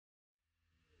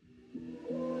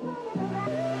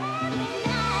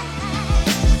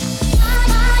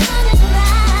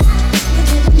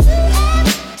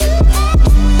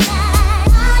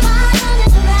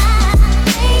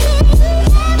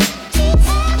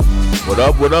What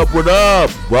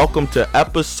up? Welcome to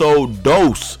episode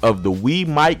dose of the We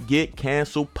Might Get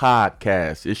Canceled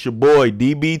podcast. It's your boy,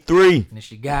 DB3. And it's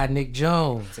your guy, Nick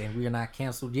Jones, and we are not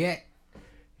canceled yet.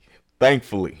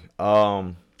 Thankfully.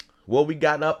 What we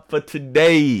got up for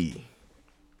today?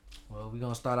 Well, we're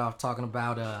going to start off talking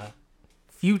about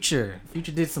Future.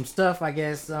 Future did some stuff, I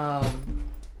guess,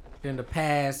 in the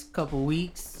past couple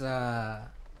weeks,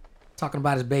 talking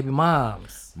about his baby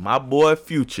moms. My boy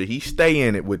Future, he stay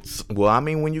in it with,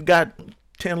 when you got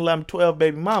 10, 11, 12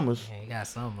 baby mamas, Yeah, he got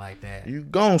something like that. you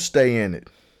gon' stay in it.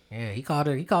 Yeah, he called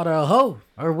her a hoe.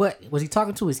 Or what? Was he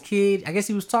talking to his kid? I guess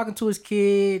he was talking to his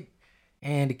kid,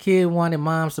 and the kid wanted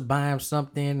moms to buy him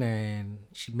something, and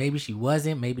maybe she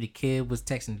wasn't. Maybe the kid was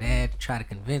texting dad to try to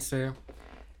convince her. At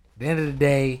the end of the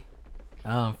day,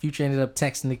 Future ended up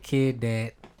texting the kid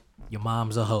that your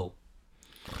mom's a hoe.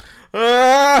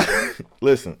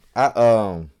 Listen,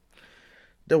 there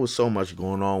was so much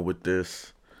going on with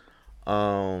this. He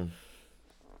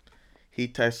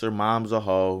texted her mom's a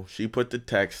hoe. She put the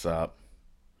text up.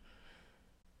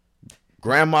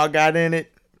 Grandma got in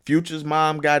it. Future's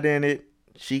mom got in it.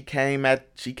 She came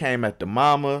at the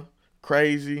mama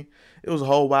crazy. It was a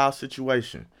whole wild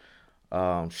situation.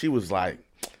 She was like,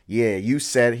 "Yeah, you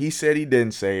said." He said he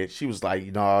didn't say it. She was like,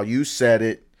 "No, you said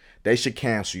it. They should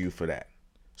cancel you for that."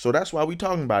 So that's why we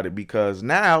talking about it, because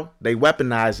now they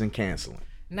weaponizing canceling.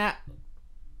 Now,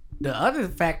 the other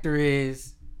factor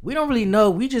is we don't really know.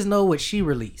 We just know what she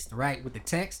released, right, with the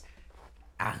text.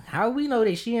 How we know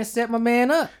that she didn't set my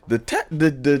man up?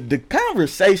 The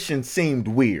conversation seemed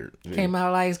weird. Came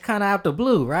out like it's kind of out the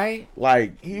blue, right?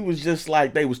 Like, he was just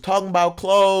like, they was talking about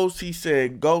clothes. He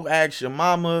said, "Go ask your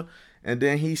mama," and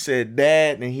then he said,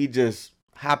 "Dad," and he just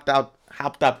hopped out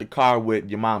the car with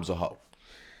 "Your mom's a hoe."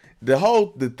 The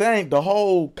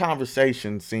whole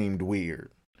conversation seemed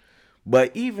weird. But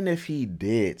even if he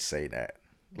did say that,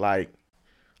 like,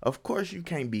 of course you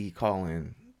can't be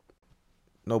calling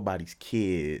nobody's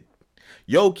kid,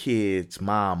 your kid's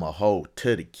mom, a hoe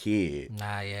to the kid.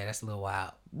 Nah, yeah, that's a little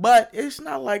wild. But it's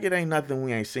not like it ain't nothing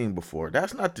we ain't seen before.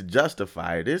 That's not to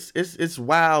justify it. It's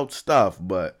wild stuff.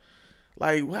 But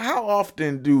like, how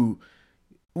often do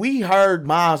we heard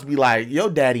moms be like,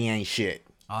 "Your daddy ain't shit"?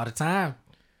 All the time.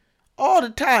 All the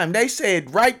time. They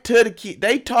said right to the kid.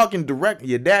 They talking direct.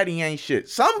 "Your daddy ain't shit."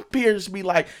 Some peers be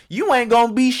like, "You ain't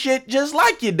gonna be shit just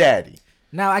like your daddy."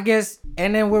 Now, I guess,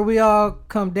 and then where we all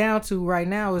come down to right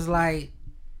now is like,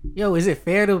 yo, is it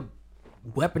fair to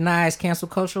weaponize cancel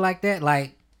culture like that?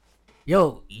 Like,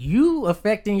 yo, you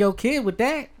affecting your kid with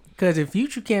that? Because if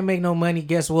Future can't make no money,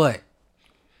 guess what?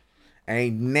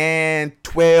 Ain't 9,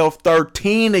 12,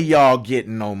 13 of y'all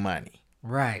getting no money.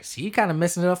 Right. So you kind of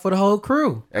messing it up for the whole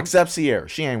crew. Except Sierra.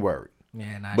 She ain't worried.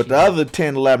 Yeah, nah, but the other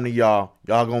 10, 11 of y'all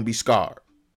gonna be scarred.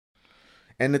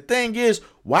 And the thing is,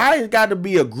 why it got to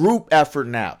be a group effort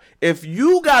now? If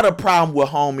you got a problem with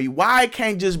homie, why it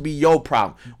can't just be your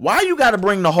problem? Why you got to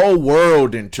bring the whole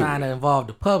world into trying it? To involve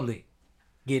the public,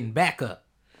 getting back up.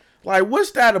 Like,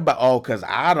 what's that about? Oh, because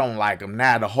I don't like him.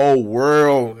 Now the whole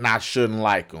world not shouldn't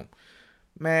like him.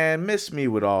 Man, miss me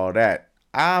with all that.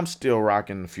 I'm still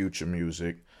rocking the Future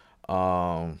music.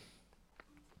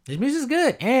 His music's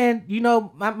good. And, you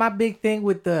know, my big thing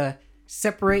with the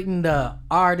separating the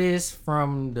artist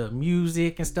from the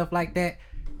music and stuff like that,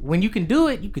 when you can do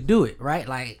it, you could do it, right?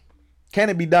 Like, can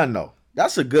it be done though?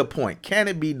 That's a good point. Can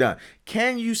it be done?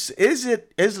 Is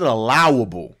it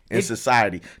allowable in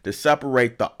society to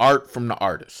separate the art from the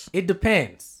artist? It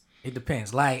depends.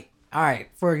 Like, all right,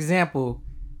 for example,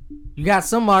 you got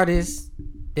some artists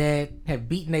that have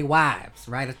beaten their wives,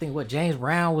 right? I think James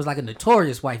Brown was like a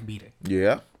notorious wife beater.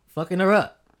 Yeah. Fucking her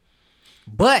up.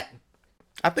 But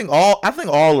I think all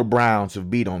the Browns have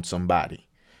beat on somebody.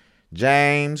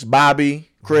 James, Bobby,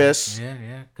 Chris.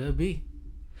 Yeah, could be.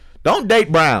 Don't date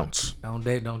Browns. Don't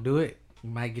do it. You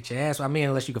might get your ass. I mean,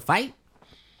 unless you can fight.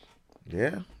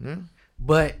 Yeah.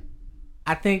 But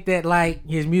I think that, like,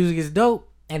 his music is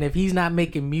dope, and if he's not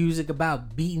making music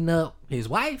about beating up his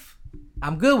wife,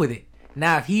 I'm good with it.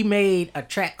 Now, if he made a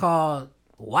track called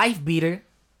 "Wife Beater,"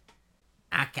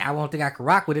 I won't think I could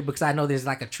rock with it, because I know there's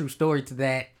like a true story to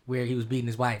that where he was beating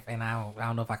his wife, and I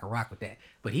don't know if I can rock with that.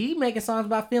 But he making songs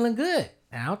about feeling good,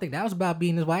 and I don't think that was about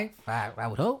beating his wife. I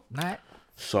would hope not.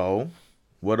 So,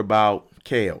 what about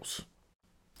Kales?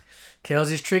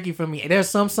 Kales is tricky for me. There's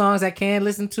some songs I can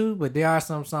listen to, but there are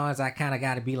some songs I kind of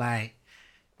got to be like,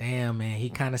 damn, man, he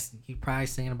probably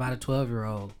singing about a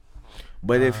 12-year-old.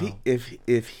 But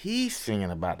if he's singing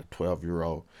about a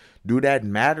 12-year-old, do that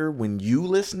matter when you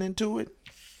listening to it?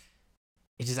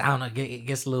 It just, I don't know, it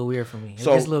gets a little weird for me. It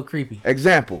so, gets a little creepy.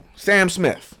 Example, Sam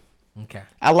Smith. Okay.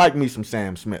 I like me some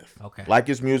Sam Smith. Okay. Like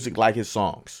his music, like his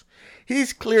songs.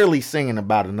 He's clearly singing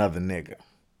about another nigga.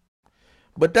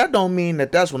 But that don't mean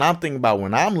that that's what I'm thinking about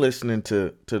when I'm listening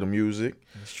to the music.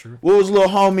 That's true. What was little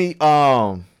homie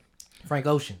Frank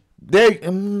Ocean. They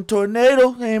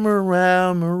tornado came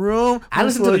around my room. I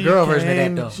listened to the girl version of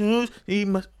that though. He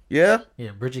must, yeah.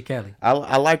 Yeah, Bridget Kelly.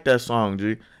 I like that song,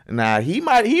 G. Now he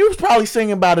was probably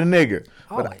singing about a nigga,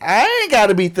 but Always. I ain't got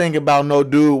to be thinking about no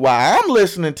dude while I'm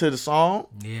listening to the song.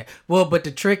 Yeah. Well, but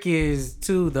the trick is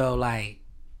too though, like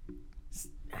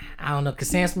I don't know, cause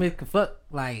Sam Smith can fuck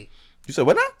like. You said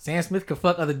what now? Sam Smith can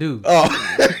fuck other dudes. Oh,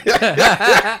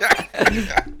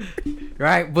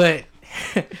 Right, but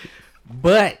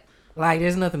like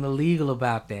there's nothing illegal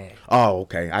about that. oh,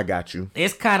 okay, I got you.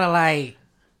 It's kind of like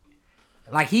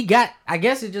he got, I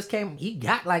guess it just came, he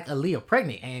got like Aaliyah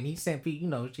pregnant and he sent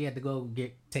people, she had to go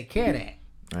take care of that.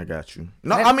 I got you.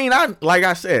 No, I mean, like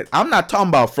I said, I'm not talking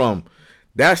about from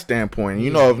that standpoint.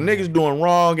 If niggas doing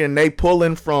wrong and they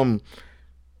pulling from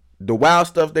the wild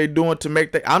stuff they doing to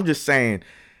make that, I'm just saying,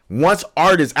 once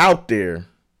art is out there,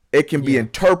 it can be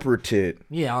interpreted.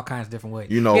 Yeah, all kinds of different ways.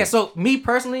 Yeah, so me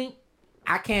personally,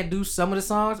 I can't do some of the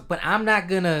songs, but I'm not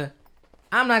gonna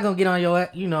get on your,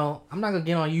 I'm not gonna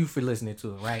get on you for listening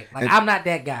to it, right? Like, I'm not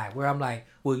that guy where I'm like,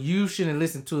 well, you shouldn't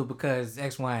listen to it because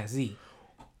X, Y, and Z.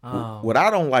 What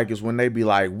I don't like is when they be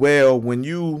like, well, when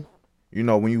you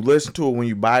listen to it, when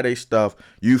you buy their stuff,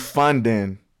 you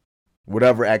funding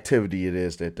whatever activity it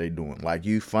is that they doing. Like,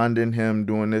 you funding him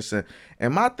doing this.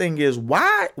 And my thing is,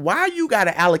 why you got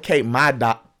to allocate my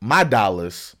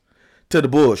dollars to the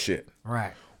bullshit?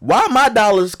 Right. Why my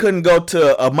dollars couldn't go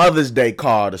to a Mother's Day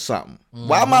card or something? Mm-hmm.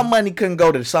 Why my money couldn't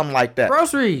go to something like that?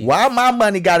 Groceries. Why my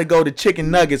money got to go to chicken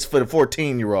nuggets for the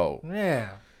 14-year-old? Yeah.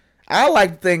 I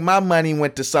like to think my money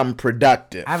went to something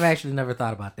productive. I've actually never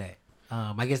thought about that.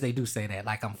 I guess they do say that.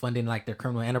 Like, I'm funding, like, their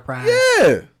criminal enterprise.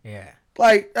 Yeah. Yeah.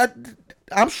 Like,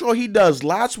 I'm sure he does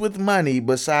lots with money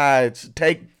besides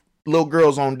take little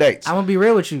girls on dates. I'm going to be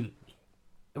real with you.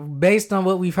 Based on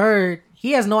what we've heard,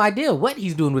 he has no idea what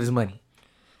he's doing with his money.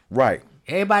 Right.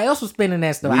 Everybody else was spending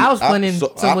that stuff. I was funding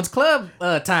someone's club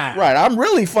time. Right. I'm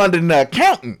really funding the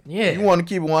accountant. Yeah. You want to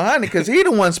keep it 100 because he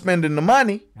the one spending the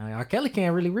money. R. Kelly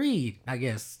can't really read, I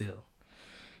guess, still.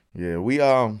 Yeah, we,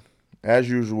 as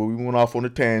usual, we went off on a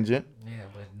tangent. Yeah,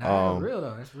 but that's real,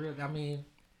 though. That's real. I mean,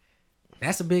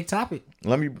 that's a big topic.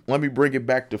 Let me bring it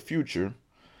back to Future.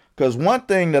 Because one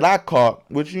thing that I caught,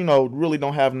 which, really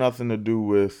don't have nothing to do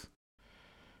with,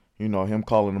 him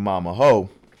calling the mom a hoe,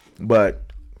 but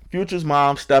Future's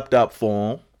mom stepped up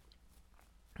for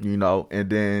him, and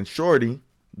then Shorty,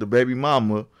 the baby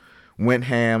mama, went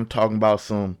ham talking about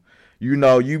some,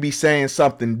 you be saying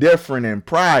something different in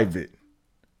private,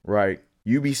 right?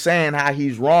 You be saying how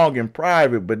he's wrong in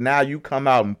private, but now you come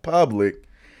out in public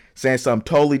saying something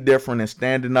totally different and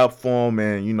standing up for him.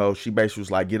 And, she basically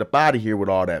was like, get up out of here with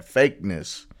all that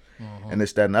fakeness and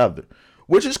this, that, and the other,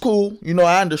 which is cool.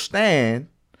 I understand.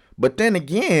 But then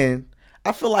again,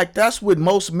 I feel like that's what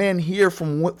most men hear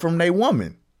from their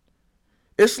woman.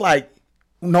 It's like,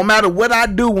 no matter what I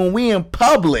do when we in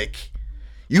public,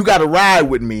 you got to ride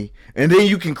with me, and then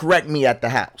you can correct me at the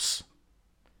house.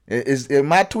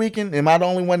 Am I tweaking? Am I the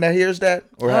only one that hears that?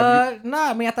 Or no,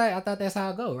 I mean, I thought that's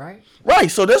how it go, right? Right,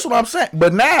 so that's what I'm saying.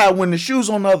 But now, when the shoe's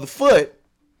on the other foot,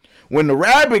 when the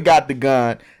rabbit got the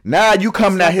gun, now you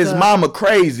coming at his mama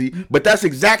crazy, but that's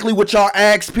exactly what y'all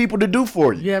ask people to do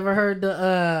for you. You ever heard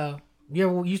you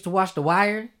ever used to watch The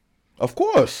Wire? Of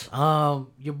course.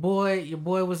 Your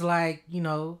boy was like, he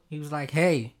was like,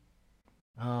 hey,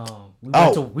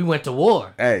 we went to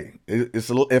war. Hey,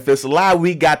 if it's a lie,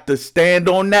 we got to stand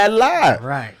on that lie.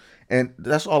 Right. And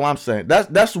that's all I'm saying.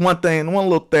 That's one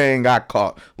little thing I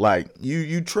caught. Like,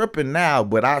 you tripping now,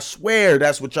 but I swear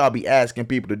that's what y'all be asking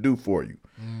people to do for you.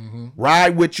 Mm-hmm.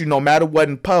 Ride with you no matter what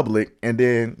in public, and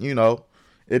then,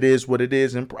 it is what it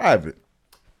is in private.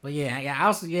 But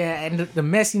and the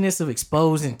messiness of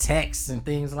exposing texts and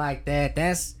things like that,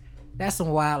 that's some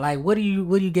wild. Like, what do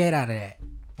you get out of that?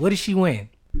 What did she win?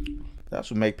 That's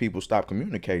what make people stop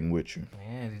communicating with you.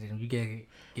 Man, you get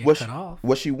cut off.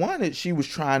 What she wanted, she was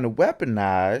trying to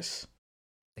weaponize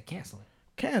the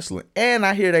canceling. And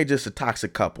I hear they just a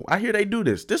toxic couple. I hear they do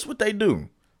this. This is what they do.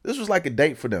 This was like a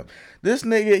date for them. This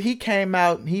nigga, he came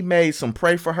out and he made some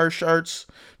pray for her shirts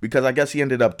because I guess he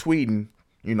ended up tweeting,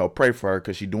 pray for her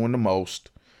because she doing the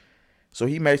most. So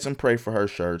he made some pray for her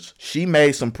shirts. She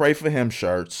made some pray for him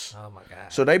shirts. Oh my God.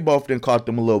 So they both done caught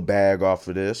them a little bag off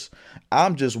of this.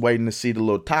 I'm just waiting to see the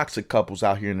little toxic couples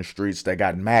out here in the streets that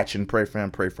got matching pray for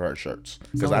him, pray for her shirts.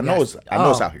 Because I know it's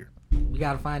out here. We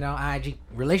gotta find out IG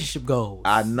relationship goals.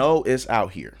 I know it's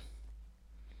out here.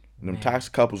 Them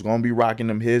toxic couples gonna be rocking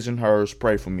them his and hers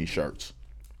pray for me shirts.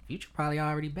 Future probably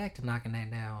already back to knocking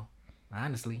that down.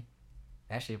 Honestly,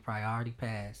 that shit probably already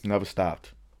passed. Never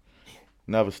stopped.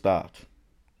 Never stopped.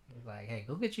 It's like, hey,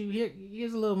 go get you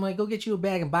here's a little money. Go get you a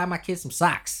bag and buy my kids some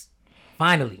socks.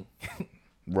 Finally.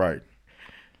 Right.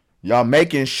 Y'all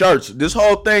making shirts. This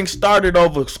whole thing started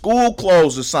over school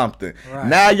clothes or something. Right.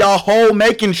 Now y'all whole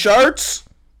making shirts.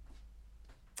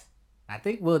 I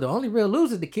think the only real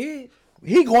loser the kid.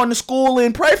 He going to school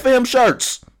and pray for him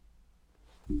shirts.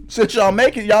 Since y'all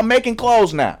making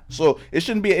clothes now, so it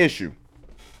shouldn't be an issue.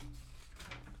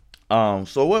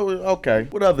 So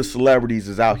what other celebrities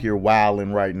is out here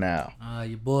wilding right now?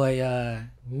 Your boy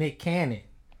Nick Cannon.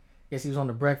 Guess he was on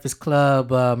the Breakfast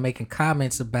Club making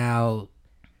comments about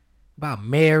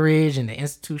marriage and the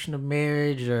institution of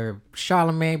marriage. Or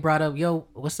Charlamagne brought up, yo,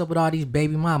 what's up with all these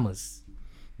baby mamas?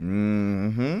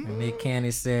 Mm-hmm. And Nick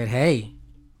Cannon said, hey,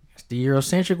 it's the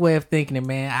Eurocentric way of thinking it,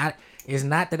 man. It's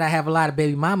not that I have a lot of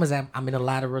baby mamas. I'm in a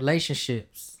lot of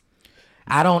relationships.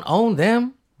 I don't own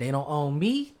them. They don't own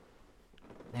me.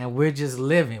 And we're just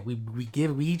living. We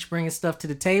each bringing stuff to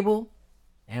the table.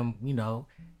 And, you know,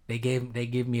 they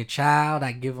give me a child.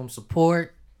 I give them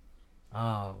support.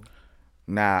 Nah,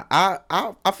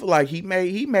 I feel like he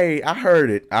made. I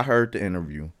heard the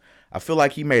interview. I feel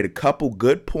like he made a couple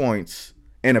good points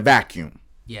in a vacuum.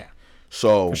 Yeah.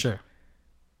 So for sure.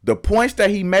 The points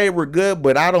that he made were good,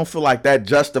 but I don't feel like that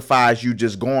justifies you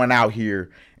just going out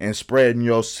here and spreading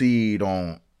your seed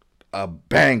on a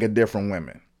bang of different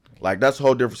women. Like, that's a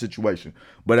whole different situation.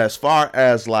 But as far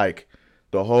as like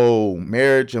the whole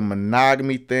marriage and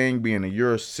monogamy thing being a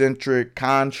Eurocentric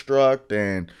construct,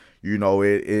 and you know,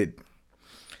 it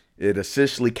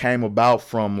essentially came about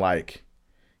from like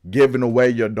giving away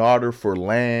your daughter for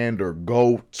land or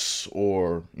goats,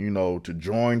 or, you know, to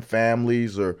join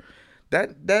families, or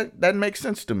that makes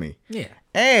sense to me. Yeah.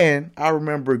 And I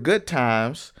remember Good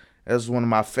Times as one of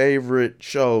my favorite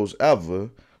shows ever,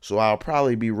 so I'll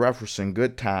probably be referencing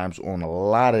Good Times on a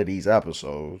lot of these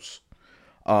episodes.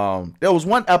 There was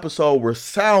one episode where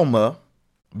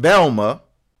Velma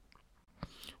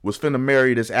was finna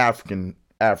marry this African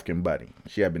buddy.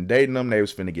 She had been dating him. They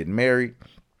was finna get married.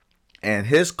 And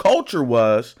his culture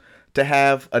was to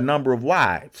have a number of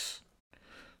wives.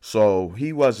 So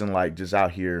he wasn't like just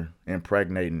out here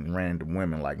impregnating random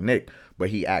women like Nick,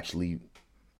 but they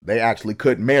actually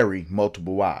could marry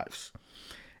multiple wives.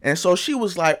 And so she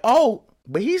was like, oh,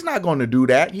 but he's not going to do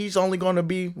that. He's only going to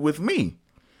be with me.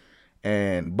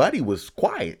 And Buddy was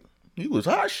quiet. He was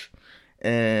hush.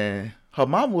 And her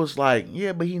mom was like,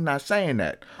 yeah, but he's not saying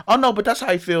that. Oh, no, but that's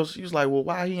how he feels. She was like, well,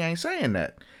 why he ain't saying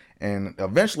that? And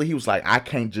eventually he was like, I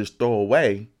can't just throw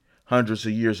away hundreds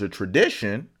of years of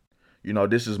tradition. You know,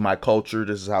 this is my culture.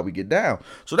 This is how we get down.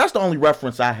 So that's the only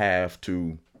reference I have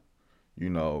to, you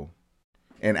know,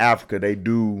 in Africa,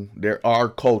 there are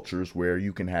cultures where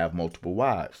you can have multiple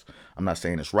wives. I'm not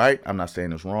saying it's right. I'm not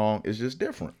saying it's wrong. It's just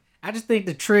different. I just think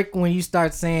the trick when you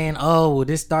start saying, oh, well,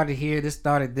 this started here, this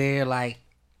started there, like,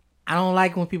 I don't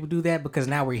like when people do that, because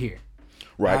now we're here.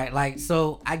 Right. Like,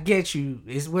 so I get you.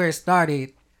 It's where it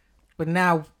started, but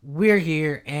now we're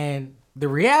here. And the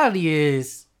reality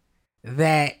is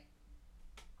that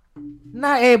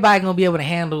not everybody gonna be able to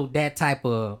handle that type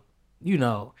of, you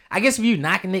know, I guess if you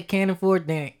knocking Nick Cannon for it,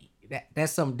 then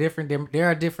that's something different. There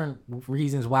are different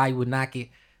reasons why you would knock it.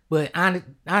 But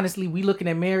honestly, we look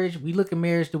at marriage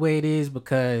the way it is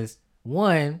because,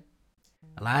 one,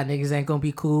 a lot of niggas ain't gonna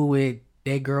be cool with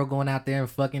their girl going out there and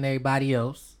fucking everybody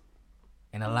else.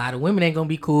 And a lot of women ain't gonna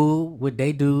be cool with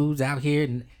they dudes out here.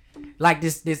 And like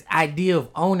this idea of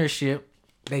ownership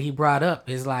that he brought up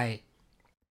is like,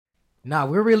 nah,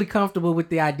 we're really comfortable with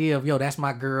the idea of, yo, that's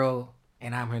my girl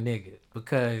and I'm her nigga.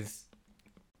 Because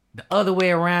the other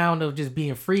way around of just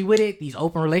being free with it, these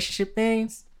open relationship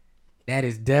things, that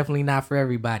is definitely not for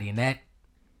everybody. And that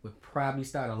would probably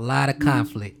start a lot of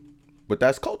conflict. But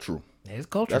that's cultural. It's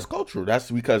cultural. That's cultural.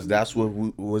 That's because that's what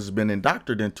was been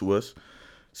indoctrinated into us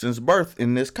since birth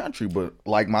in this country. But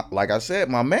like I said,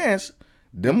 my man's,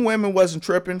 them women wasn't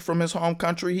tripping from his home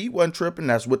country. He wasn't tripping.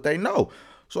 That's what they know.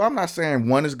 So I'm not saying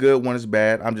one is good, one is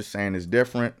bad. I'm just saying it's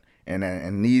different.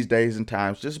 And these days and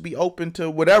times, just be open to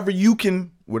whatever you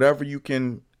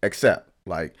can accept.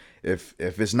 Like if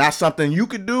it's not something you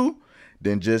could do,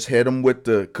 then just hit them with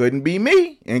the couldn't be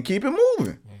me and keep it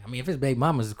moving. I mean, if his baby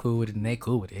mamas cool with it, then they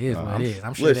cool with it. It is what it is.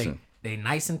 I'm sure they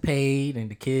nice and paid, and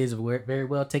the kids are very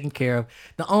well taken care of.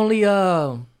 The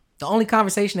only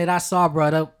conversation that I saw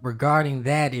brought up regarding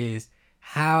that is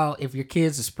how, if your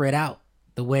kids are spread out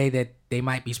the way that they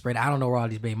might be spread. I don't know where all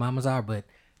these baby mamas are, but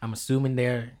I'm assuming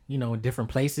they're, you know, in different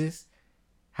places.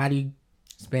 How do you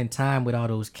spend time with all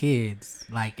those kids,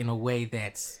 like in a way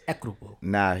that's equitable.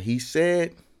 Nah, he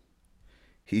said,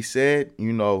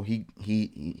 you know, he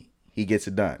gets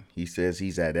it done. He says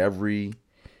he's at every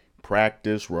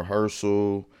practice,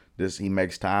 rehearsal. He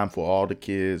makes time for all the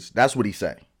kids. That's what he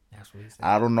say. That's what he said.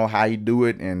 I don't know how he do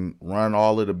it and run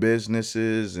all of the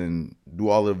businesses and do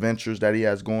all the ventures that he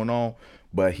has going on,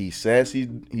 but he says he's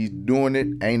doing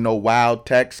it. Ain't no wild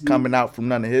text coming out from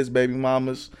none of his baby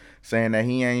mamas saying that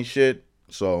he ain't shit.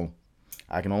 So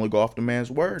I can only go off the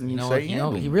man's word, and he say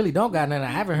he really don't got nothing.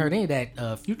 I haven't heard any of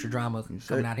that future drama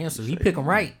coming out of him, so he pick him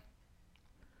right.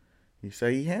 He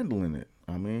say he handling it.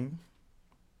 I mean,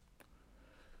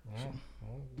 yeah,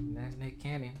 that's Nick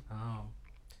Cannon.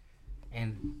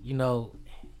 And you know,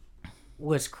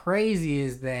 what's crazy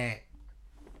is that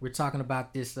we're talking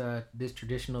about this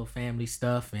traditional family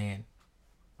stuff. And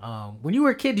when you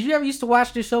were a kid, did you ever used to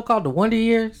watch this show called The Wonder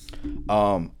Years?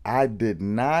 I did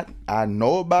not. I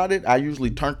know about it. I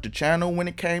usually turned the channel when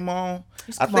it came on. It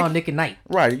used to come on Nick at Night.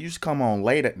 Right, it used to come on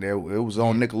late at there. It was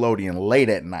on Nickelodeon late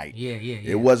at night. Yeah.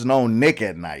 It wasn't on Nick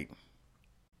at Night.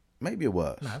 Maybe it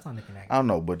was. No, it's on Nick at Night. I don't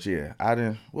know, but yeah, I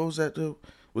didn't. What was that?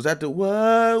 Was that the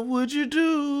What Would You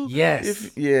Do?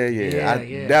 Yes.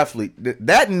 I definitely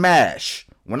that and MASH.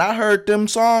 When I heard them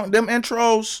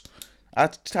intros, I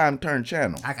time to turn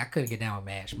channel. I couldn't get down with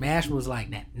MASH. MASH was like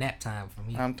nap time for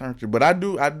me. I'm turning, but I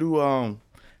do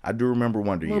remember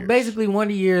Wonder Years. Well, basically,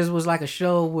 Wonder Years was like a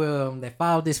show where they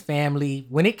followed this family.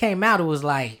 When it came out, it was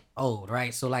like old,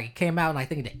 right? So like it came out in I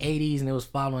think in the 80s, and it was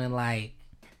following like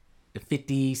the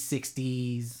 50s,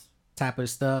 60s type of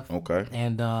stuff. Okay.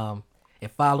 And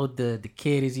it followed the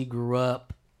kid as he grew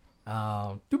up.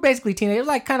 Through basically teenage. It was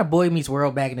like kind of Boy Meets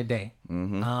World back in the day.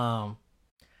 Mm-hmm.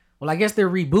 Well, I guess they're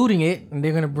rebooting it, and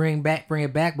they're gonna bring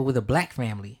it back, but with a black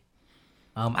family.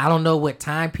 I don't know what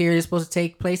time period it's supposed to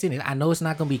take place in. I know it's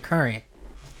not gonna be current.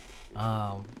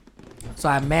 So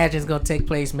I imagine it's gonna take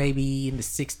place maybe in the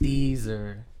 60s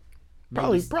or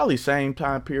probably same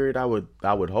time period. I would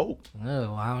hope.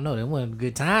 Oh, I don't know. There weren't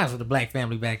good times for the black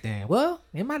family back then. Well,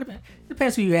 it might have been.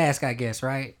 Depends who you ask, I guess,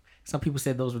 right? Some people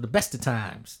said those were the best of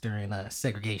times during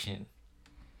segregation.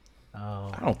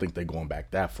 I don't think they're going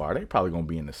back that far. They probably gonna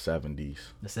be in the 70s.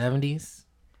 The 70s.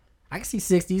 I can see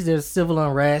 60s. There's civil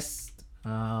unrest.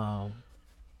 So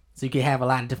you can have a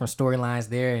lot of different storylines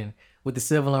there, and with the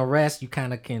civil unrest, you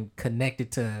kind of can connect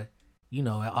it to, you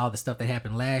know, all the stuff that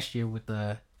happened last year with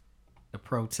the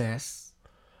protests.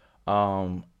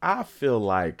 I feel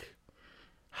like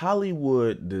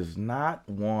Hollywood does not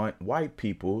want white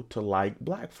people to like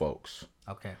black folks.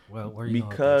 Okay, well, where are you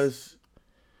because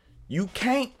you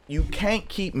can't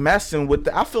keep messing with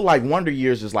I feel like Wonder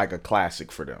Years is like a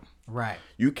classic for them. Right.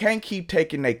 You can't keep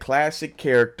taking their classic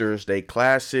characters, they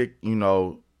classic, you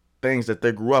know, things that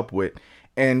they grew up with,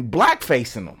 and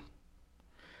blackfacing them.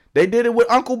 They did it with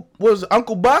Uncle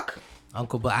Buck?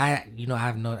 Uncle Buck. I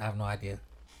have no idea.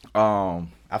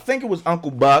 I think it was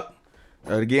Uncle Buck.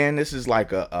 Again, this is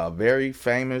like a very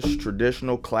famous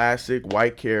traditional classic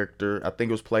white character. I think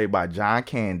it was played by John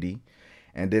Candy.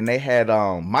 And then they had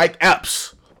Mike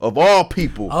Epps, of all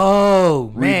people.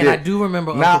 Oh, man, I do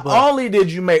remember Uncle Buck. Not only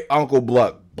did you make Uncle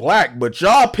Buck black, but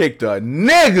y'all picked a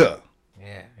nigga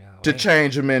to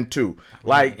change him into.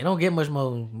 Like, it don't get much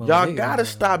more y'all gotta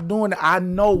stop doing it. I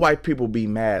know white people be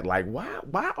mad. Like,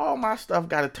 why all my stuff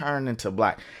gotta turn into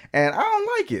black? And I don't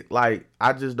like it. Like,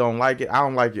 I just don't like it. I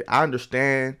don't like it. I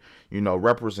understand, you know,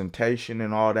 representation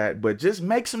and all that, but just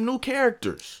make some new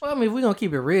characters. Well, I mean, if we're gonna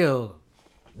keep it real,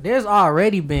 there's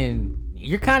already been,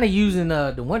 you're kind of using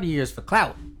the Wonder Years for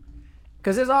clout,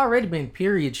 because there's already been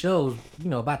period shows, you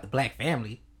know, about the black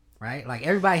family, right? Like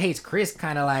Everybody Hates Chris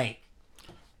kind of like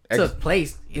took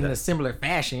place in a similar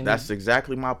fashion. That's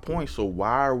exactly my point. So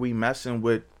why are we messing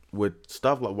with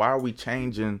stuff like, why are we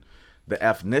changing the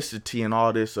ethnicity and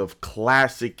all this of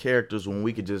classic characters when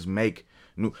we could just make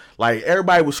new? Like,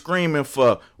 everybody was screaming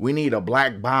for, we need a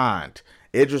black Bond.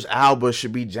 Idris Elba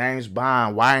should be James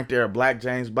Bond. Why ain't there a black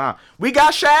James Bond? We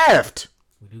got Shaft.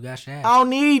 We do got Shaft. I don't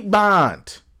need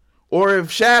Bond. Or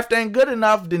if Shaft ain't good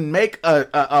enough, then make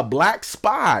a black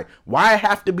spy. Why it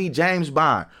have to be James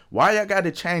Bond? Why y'all got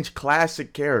to change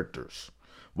classic characters?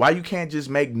 Why you can't just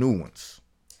make new ones?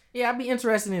 Yeah, I'd be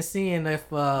interested in seeing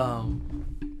if with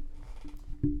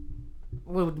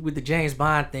the James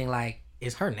Bond thing, like,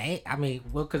 is her name? I mean,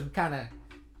 well, because we kind of,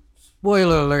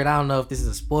 spoiler alert, I don't know if this is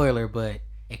a spoiler, but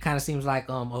it kind of seems like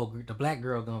the black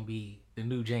girl gonna be the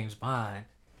new James Bond.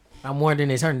 I'm wondering,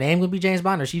 is her name gonna be James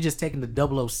Bond, or is she just taking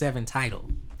the 007 title?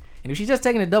 And if she's just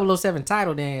taking the 007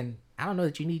 title, then I don't know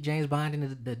that you need James Bond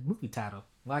in the movie title.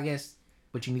 Well, I guess,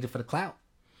 but you need it for the clout.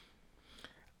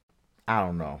 I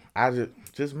don't know. I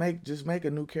just make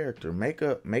a new character. Make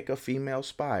a female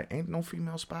spy. Ain't no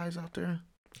female spies out there.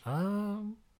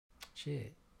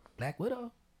 Shit, Black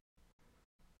Widow.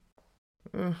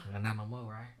 Uh, Not no more,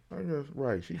 right? I guess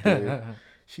right. She did.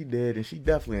 She did, and she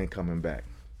definitely ain't coming back.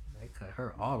 They cut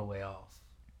her all the way off.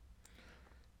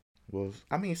 Well,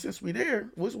 I mean, since we there,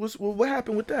 what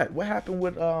happened with that? What happened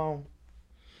with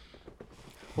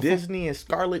Disney and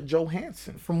Scarlett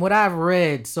Johansson? From what I've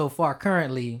read so far,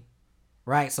 currently,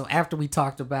 right? So after we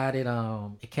talked about it,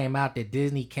 it came out that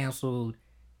Disney canceled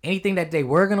anything that they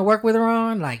were gonna work with her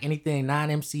on, like anything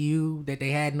non-MCU that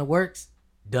they had in the works.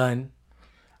 Done.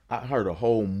 I heard a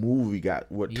whole movie got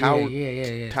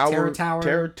Yeah. Terror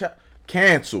Tower.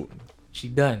 Canceled. She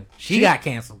done. She got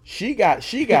canceled. She got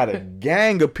a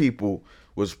gang of people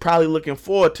was probably looking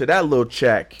forward to that little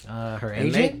check. Her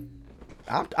agent.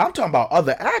 I'm talking about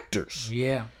other actors.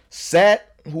 Yeah.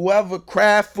 Set, whoever,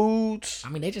 Kraft Foods. I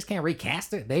mean, they just can't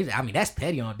recast it. That's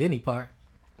petty on Disney part.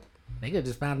 They could have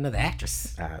just found another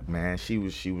actress. Man, she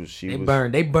was.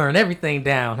 They burn everything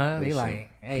down, huh? Listen, they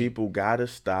like, hey, people gotta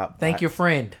stop. Thank your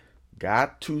friend.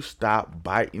 Got to stop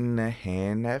biting the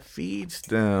hand that feeds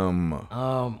them.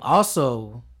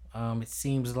 Also, it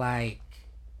seems like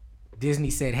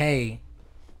Disney said, hey,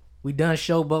 we done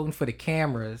showboating for the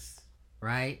cameras,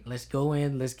 right? Let's go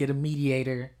in, let's get a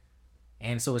mediator.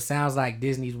 And so it sounds like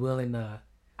Disney's willing to,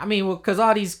 I mean, well, because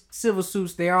all these civil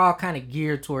suits, they're all kind of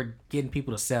geared toward getting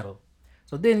people to settle.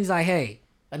 So Disney's like, hey,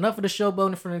 enough of the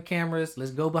showboating for the cameras. Let's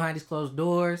go behind these closed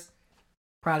doors.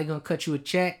 Probably gonna cut you a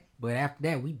check, but after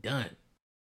that, we done.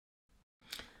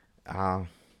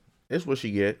 It's what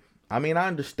she get. I mean, I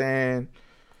understand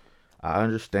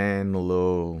the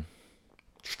little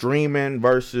streaming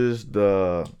versus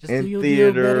the Just in do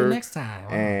theater better next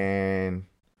time. and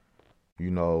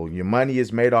your money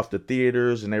is made off the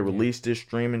theaters and they released this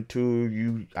streaming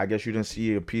too. I guess you didn't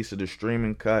see a piece of the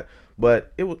streaming cut,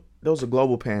 but there was a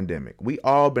global pandemic. We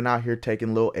all been out here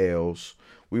taking little L's.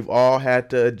 We've all had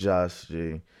to adjust.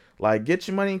 Like, get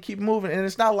your money and keep moving. And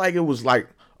it's not like it was like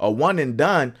a one and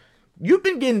done. You've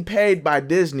been getting paid by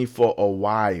Disney for a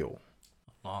while.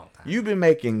 Long time. You've been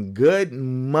making good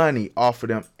money off of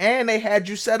them. And they had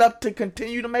you set up to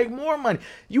continue to make more money.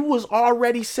 You was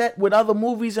already set with other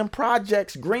movies and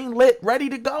projects, greenlit, ready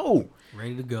to go.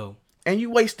 Ready to go. And you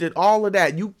wasted all of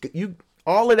that. You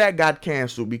all of that got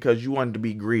canceled because you wanted to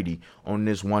be greedy on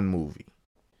this one movie.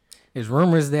 There's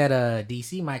rumors that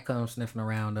DC might come sniffing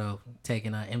around though,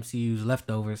 taking MCU's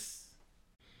leftovers.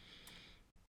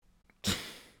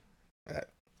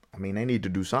 I mean, they need to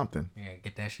do something. Yeah,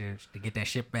 get that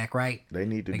shit back right. They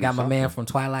need to. They got my man from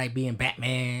Twilight being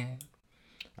Batman.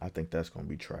 I think that's gonna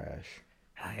be trash.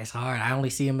 It's hard. I only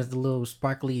see him as the little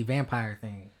sparkly vampire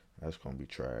thing. That's gonna be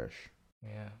trash.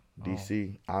 Yeah.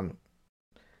 DC,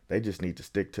 they just need to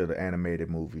stick to the animated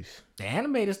movies. The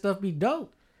animated stuff be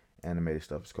dope. Animated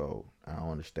stuff is cold. I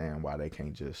don't understand why they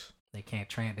can't just. They can't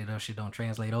that shit don't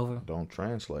translate over. Don't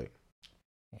translate.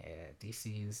 Yeah,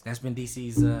 that's been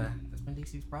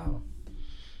DC's problem.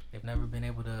 They've never been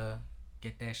able to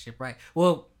get that shit right.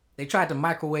 Well, they tried to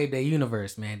microwave their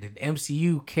universe, man. The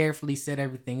MCU carefully set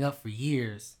everything up for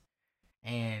years,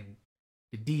 and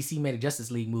the DC made a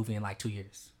Justice League movie in like 2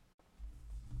 years.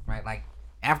 Right, like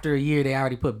after a year, they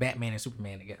already put Batman and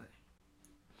Superman together.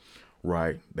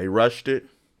 Right, they rushed it.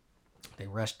 They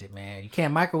rushed it, man. You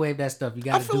can't microwave that stuff. You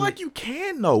got. I feel like you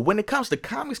can though when it comes to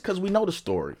comics because we know the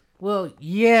story. Well,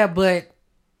 yeah, but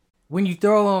when you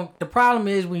throw them, the problem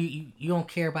is when you don't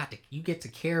care about you get to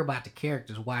care about the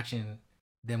characters watching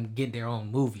them get their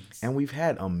own movies. And we've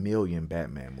had a million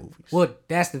Batman movies. Well,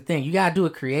 that's the thing. You gotta do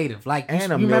it creative. Like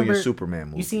and a million Superman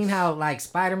movies. You seen how like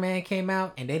Spider-Man came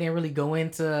out and they didn't really go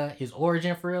into his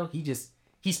origin for real.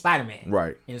 He's Spider-Man.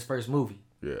 Right. In his first movie.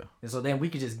 Yeah. And so then we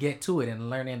could just get to it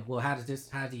and learn how does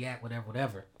he act,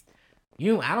 whatever.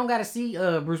 I don't gotta see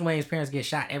Bruce Wayne's parents get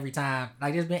shot every time.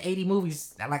 Like there's been 80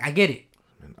 movies. Like I get it.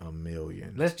 A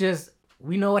million.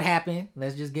 We know what happened.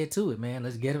 Let's just get to it, man.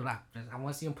 Let's get it out. I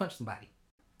want to see him punch somebody.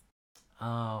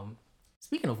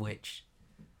 Speaking of which,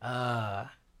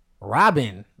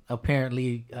 Robin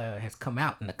apparently has come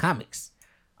out in the comics.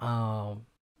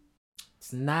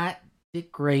 It's not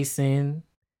Dick Grayson.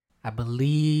 I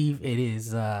believe it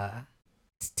is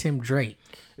it's Tim Drake.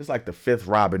 It's like the 5th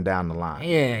Robin down the line.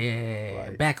 Yeah.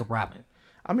 Like, backup Robin.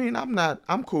 I mean,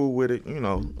 I'm cool with it.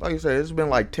 Like I said, it's been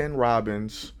like 10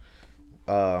 Robins.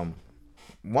 One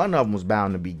of them was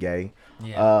bound to be gay.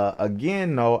 Yeah.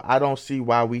 Again, though, I don't see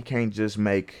why we can't just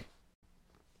make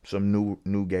some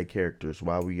new gay characters.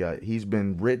 He's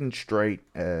been written straight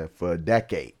for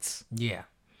decades. Yeah.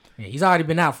 Yeah, he's already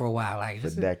been out for a while, like for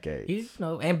decades. He's, you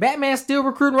know, and Batman's still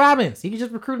recruiting Robins. He can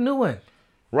just recruit a new one.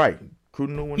 Right, recruit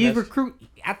a new one. He's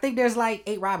I think there's like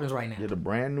 8 Robins right now. Yeah, the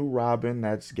brand new Robin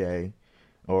that's gay,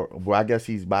 or well, I guess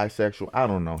he's bisexual. I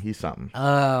don't know. He's something.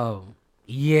 Oh,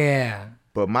 yeah.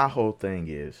 But my whole thing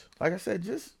is, like I said,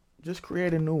 just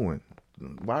create a new one.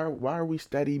 Why are we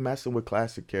steady messing with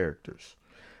classic characters?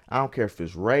 I don't care if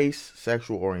it's race,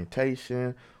 sexual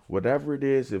orientation, whatever it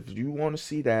is. If you want to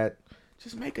see that,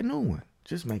 just make a new one.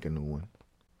 Just make a new one.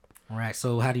 All right.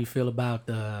 So how do you feel about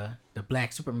the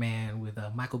Black Superman with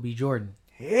Michael B. Jordan?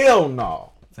 Hell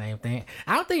no. Same thing.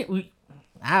 I don't think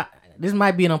this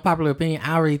might be an unpopular opinion.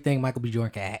 I already think Michael B.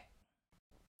 Jordan can act.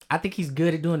 I think he's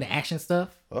good at doing the action stuff.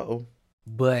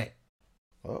 But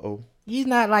he's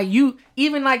not like you.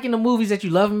 Even like in the movies that you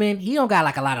love him in, he don't got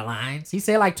like a lot of lines. He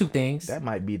said like 2 things. That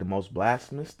might be the most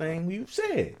blasphemous thing you've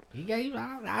said. I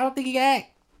don't think he can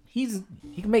act. He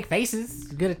can make faces.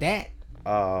 He's good at that.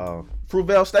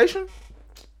 Fruitvale Station?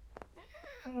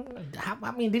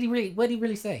 I mean, what did he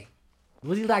really say?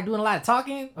 Was he like doing a lot of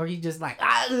talking, or he just like?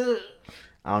 I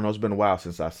don't know. It's been a while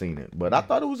since I've seen it, but I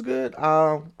thought it was good.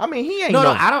 I mean, he ain't. No,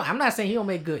 I'm not saying he don't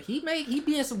make good. He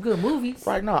be in some good movies.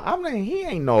 Right now, I mean, he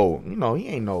ain't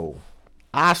no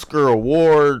Oscar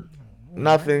award,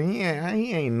 nothing. He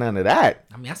ain't none of that.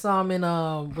 I mean, I saw him in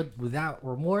Without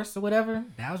Remorse or whatever.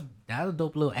 That was a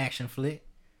dope little action flick.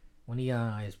 When he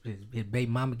his baby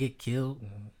mama get killed,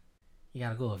 and he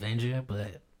gotta go avenge her.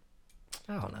 But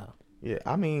I don't know. Yeah,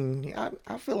 I mean,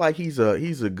 I feel like he's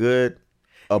a good,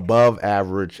 above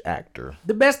average actor.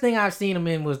 The best thing I've seen him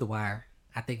in was The Wire.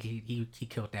 I think he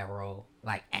killed that role,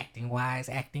 like acting.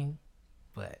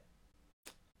 But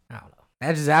I don't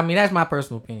know. That's my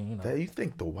personal opinion. You know, you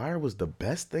think The Wire was the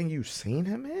best thing you've seen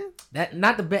him in? That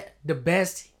not the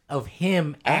best of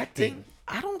him acting.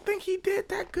 I don't think he did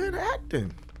that good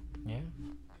acting. Yeah.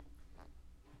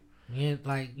 Yeah,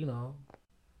 like, you know,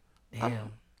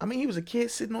 damn. I mean, he was a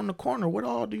kid sitting on the corner. What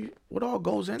all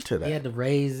goes into that? He had to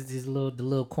raise the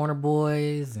little corner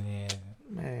boys and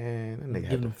man, they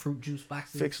give them fruit juice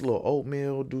boxes. Fix a little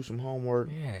oatmeal, do some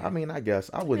homework. Yeah. I mean, I guess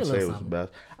I wouldn't say it was the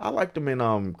best. I liked him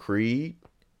in Creed.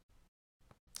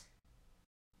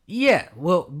 Yeah,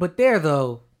 well, but there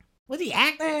though, was he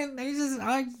acting? He just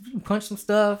punched some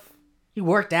stuff. He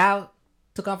worked out,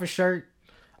 took off his shirt.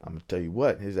 I'm gonna tell you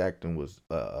what, his acting was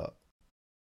a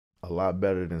lot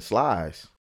better than Sly's.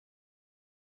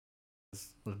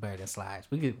 Was better than Slides.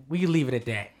 We could leave it at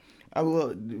that.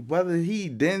 Whether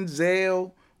he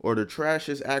Denzel or the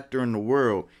trashiest actor in the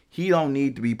world, he don't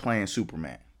need to be playing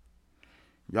Superman.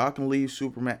 Y'all can leave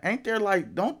Superman. Isn't there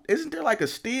like a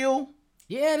Steel?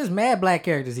 Yeah, there's mad black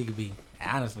characters he could be.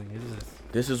 Honestly,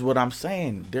 this is what I'm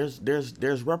saying.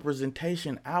 There's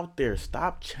representation out there.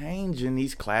 Stop changing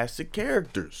these classic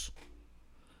characters.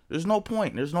 There's no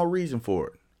point. There's no reason for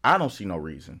it. I don't see no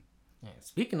reason. Yeah,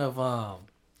 speaking of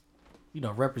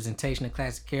representation of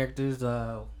classic characters,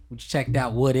 we checked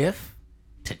out What If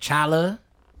T'Challa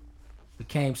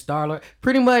became Star-Lord.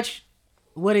 Pretty much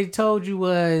what it told you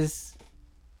was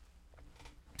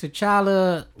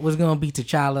T'Challa was gonna be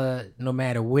T'Challa no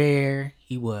matter where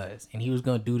he was, and he was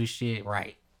gonna do the shit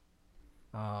right.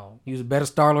 He was a better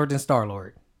Star-Lord than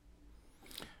Star-Lord.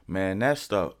 Man, that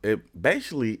stuff. It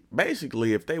basically,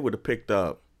 if they would have picked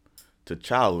up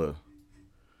T'Challa,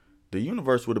 the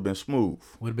universe would have been smooth.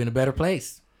 Would have been a better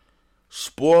place.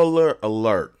 Spoiler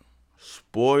alert.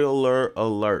 Spoiler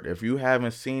alert. If you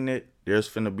haven't seen it, there's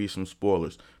finna be some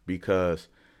spoilers because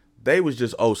they was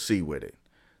just OC with it.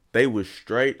 They was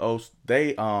straight OC.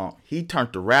 He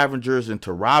turned the Ravengers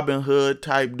into Robin Hood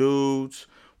type dudes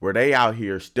where they out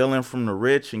here stealing from the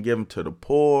rich and giving to the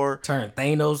poor. Turned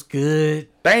Thanos good.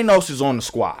 Thanos is on the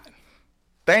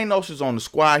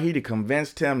squad. He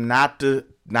convinced him not to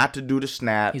do the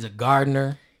snap. He's a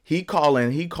gardener. He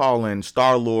calling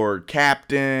Star-Lord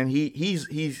captain. He's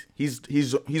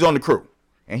on the crew.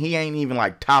 And he ain't even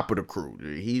like top of the crew.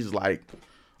 He's like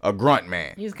a grunt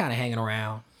man. He's kind of hanging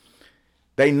around.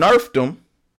 They nerfed him.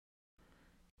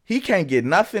 He can't get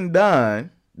nothing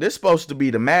done. This supposed to be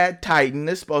the Mad Titan.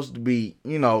 This supposed to be,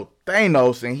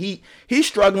 Thanos, and he's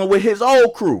struggling with his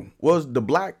old crew. Was the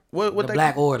Black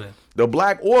Black Order. The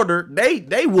Black Order,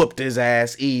 they whooped his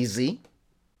ass easy.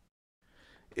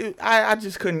 I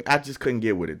just couldn't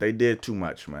get with it. They did too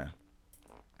much, man.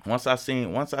 Once I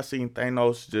seen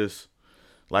Thanos just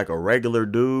like a regular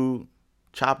dude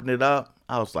chopping it up,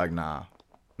 I was like, nah,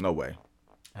 no way.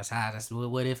 That's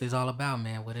what If is all about,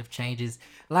 man. What If changes.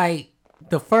 Like,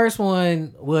 the first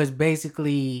one was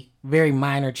basically very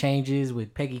minor changes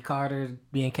with Peggy Carter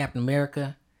being Captain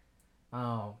America.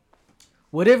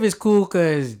 What if it's cool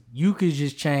because you could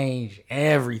just change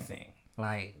everything?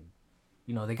 Like,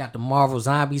 you know, they got the Marvel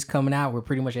zombies coming out where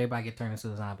pretty much everybody get turned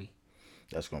into a zombie.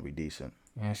 That's gonna be decent.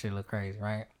 And that shit look crazy,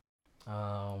 right?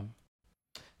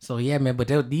 So yeah, man. But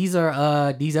these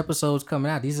are these episodes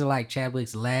coming out. These are like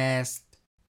Chadwick's last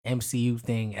MCU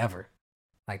thing ever.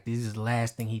 Like this is the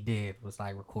last thing he did was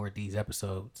like record these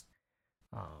episodes.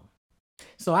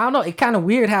 So I don't know. It kind of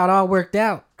weird how it all worked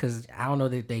out because I don't know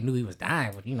that they knew he was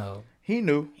dying, but you know, he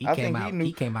knew. I think out. he knew.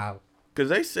 He came out because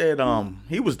they said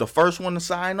he was the first one to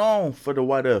sign on for the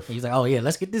What If. He's like, oh yeah,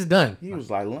 let's get this done. He was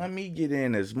like, let me get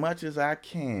in as much as I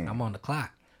can. I'm on the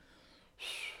clock.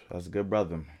 That's a good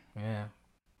brother. Yeah.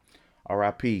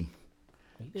 R.I.P.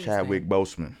 Chadwick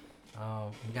Boseman.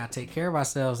 We gotta take care of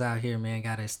ourselves out here, man.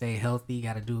 Gotta stay healthy.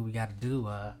 Gotta do what we gotta do.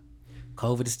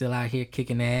 COVID is still out here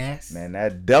kicking ass. Man,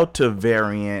 that Delta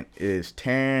variant is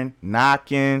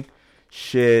knocking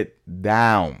shit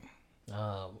down.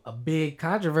 A big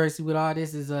controversy with all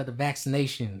this is the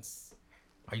vaccinations.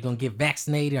 Are you gonna get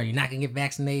vaccinated? Are you not gonna get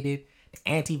vaccinated? The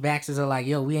anti-vaxxers are like,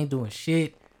 yo, we ain't doing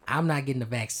shit. I'm not getting the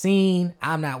vaccine.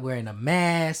 I'm not wearing a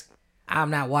mask. I'm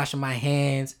not washing my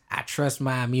hands. I trust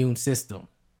my immune system.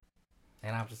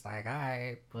 And I'm just like, all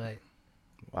right, but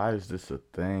why is this a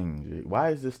thing? G?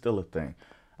 Why is this still a thing?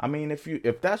 I mean,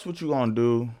 if that's what you're gonna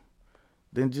do,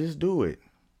 then just do it.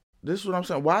 This is what I'm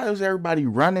saying. Why is everybody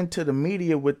running to the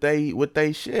media with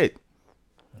they shit?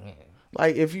 Yeah.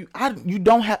 Like if you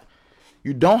don't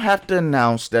have to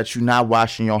announce that you're not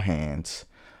washing your hands.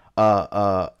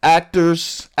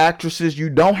 Actors, actresses, you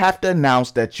don't have to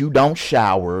announce that you don't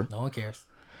shower. No one cares.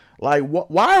 Like,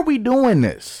 why are we doing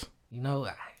this? You know,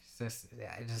 it's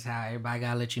just how everybody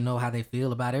gotta let you know how they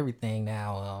feel about everything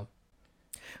now.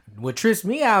 What trips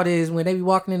me out is when they be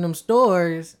walking in them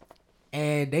stores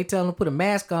and they tell them to put a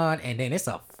mask on, and then it's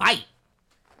a fight.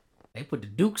 They put the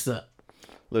dukes up.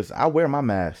 Listen, I wear my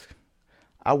mask.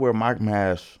 I wear my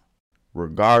mask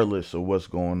regardless of what's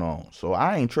going on. So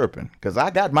I ain't tripping because I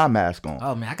got my mask on.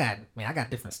 Oh man, I got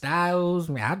different styles.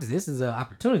 Man, this is an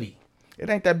opportunity. It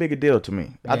ain't that big a deal to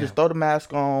me. Yeah. I just throw the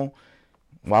mask on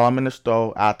while I'm in the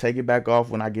store. I'll take it back off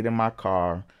when I get in my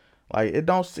car. Like it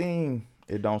don't seem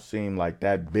like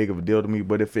that big of a deal to me.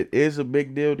 But if it is a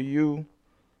big deal to you,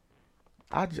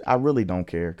 I really don't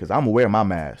care because I'm gonna wear my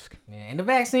mask. Yeah, and the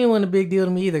vaccine wasn't a big deal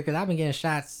to me either because I've been getting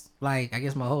shots like I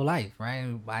guess my whole life,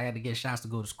 right? I had to get shots to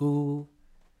go to school.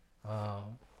 You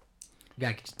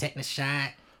gotta get your tetanus shot.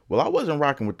 Well, I wasn't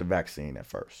rocking with the vaccine at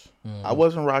first. I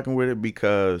wasn't rocking with it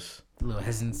because a little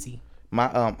hesitancy.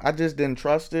 I just didn't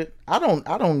trust it. I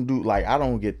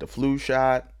don't get the flu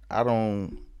shot. I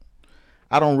don't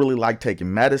really like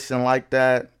taking medicine like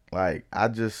that. Like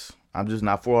I'm just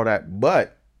not for all that.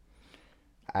 But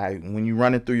when you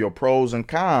running through your pros and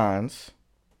cons,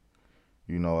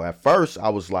 you know, at first I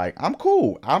was like, I'm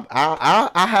cool.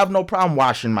 I have no problem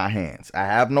washing my hands. I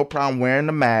have no problem wearing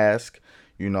the mask,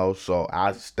 you know, so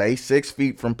I stay 6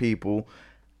 feet from people.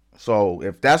 So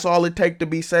if that's all it takes to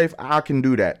be safe, I can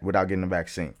do that without getting the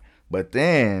vaccine. But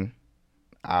then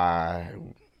I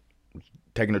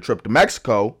taking a trip to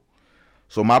Mexico.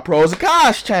 So my pros and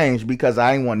cons changed because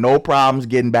I ain't want no problems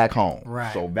getting back home.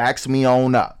 Right. So vax me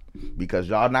on up because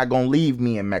y'all not going to leave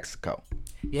me in Mexico.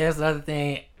 Yeah, that's the other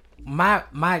thing.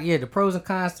 The pros and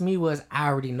cons to me was I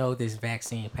already know this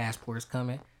vaccine passport is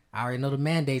coming. I already know the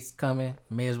mandate's coming.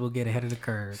 May as well get ahead of the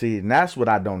curve. See, and that's what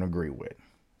I don't agree with.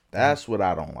 That's what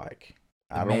I don't like.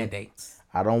 Mandates.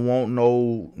 I don't want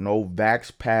no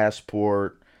vax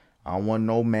passport. I don't want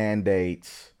no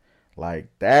mandates. Like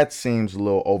that seems a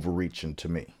little overreaching to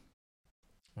me.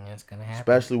 That's gonna happen.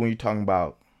 Especially when you're talking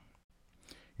about,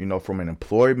 you know, from an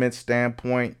employment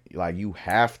standpoint, like you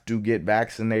have to get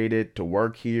vaccinated to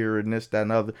work here and this, that,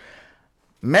 and other.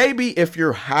 Maybe if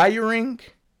you're hiring,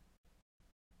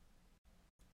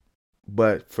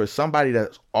 but for somebody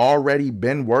that's already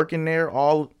been working there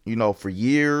for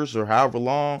years or however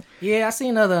long. Yeah, I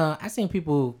seen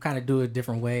people kind of do it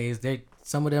different ways.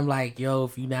 Some of them like, yo,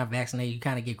 if you're not vaccinated, you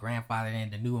kind of get grandfathered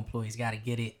in. The new employees got to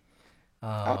get it.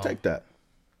 I'll take that.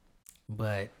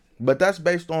 But that's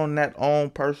based on that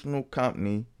own personal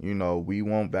company. You know, we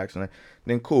won't vaccinate.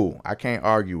 Then cool. I can't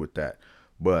argue with that.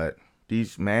 But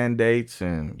these mandates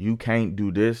and you can't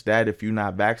do this, that if you're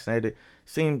not vaccinated,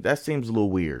 seems a little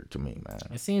weird to me, man.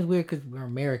 It seems weird because we're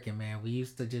American, man. We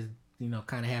used to just, you know,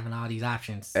 kind of having all these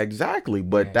options. Exactly.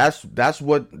 But that's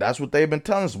what they've been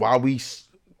telling us. Why we,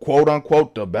 quote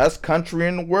unquote, the best country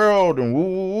in the world and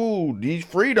woo, these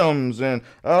freedoms and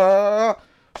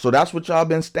so that's what y'all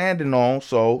been standing on.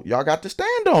 So y'all got to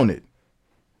stand on it.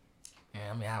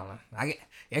 Yeah, I mean, I don't know.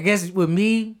 I guess with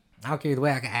me, I don't care the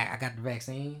way I got the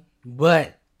vaccine.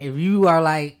 But if you are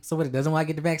like somebody that doesn't want to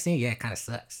get the vaccine, yeah, it kind of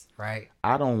sucks, right?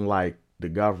 I don't like the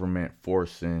government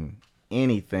forcing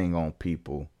anything on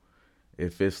people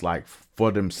if it's like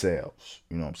for themselves.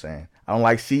 You know what I'm saying? I don't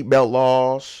like seatbelt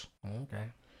laws. Okay.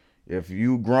 If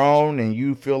you grown and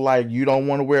you feel like you don't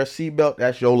want to wear a seatbelt,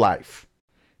 that's your life.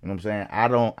 You know what I'm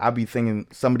saying? I be thinking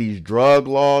some of these drug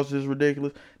laws is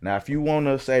ridiculous. Now, if you want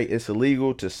to say it's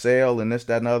illegal to sell and this,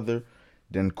 that, and other,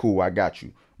 then cool, I got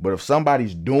you. But if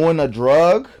somebody's doing a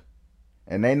drug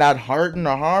and they not hurting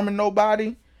or harming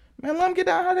nobody, man, let them get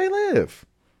out how they live.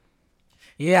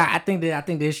 Yeah, I think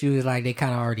the issue is like they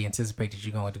kind of already anticipate that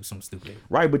you're gonna do something stupid.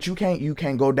 Right, but you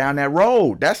can't go down that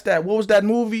road. That's that. What was that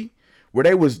movie where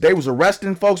they was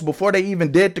arresting folks before they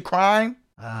even did the crime?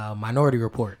 Minority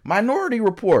Report. Minority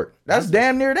Report. That's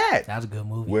damn near that. That was a good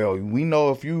movie. Well, we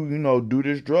know if you do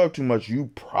this drug too much,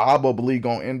 you probably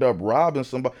gonna end up robbing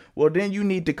somebody. Well, then you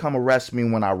need to come arrest me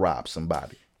when I rob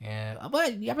somebody. Yeah,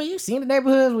 but I mean, you seen the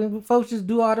neighborhoods when folks just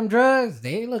do all them drugs?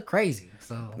 They look crazy.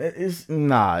 So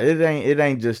It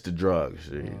ain't just the drugs.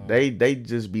 They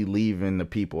just be leaving the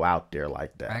people out there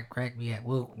like that. Crack. Yeah.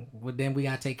 Well, then we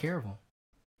gotta take care of them.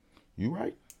 You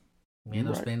right. You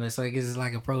know, right. So I guess it's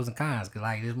like a pros and cons. Cause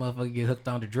like this motherfucker get hooked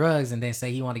on the drugs and then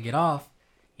say he want to get off.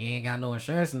 He ain't got no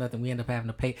insurance or nothing. We end up having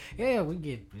to pay. Yeah,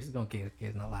 we're just gonna get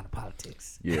in a lot of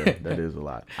politics. Yeah, that is a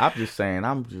lot. I'm just saying.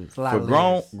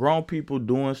 For grown people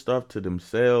doing stuff to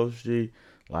themselves.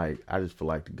 Like I just feel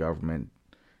like the government.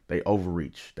 They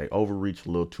overreach. They overreach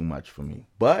a little too much for me.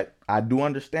 But I do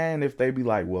understand if they be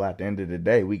like, well, at the end of the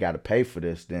day, we got to pay for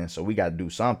this then, so we got to do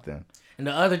something. And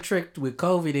the other trick with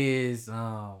COVID is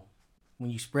when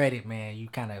you spread it, man, you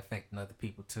kind of affecting other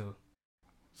people too.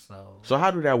 So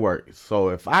how do that work?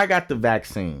 So if I got the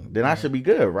vaccine, then I should be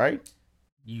good, right?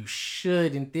 You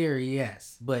should, in theory,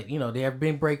 yes. But, there have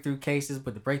been breakthrough cases,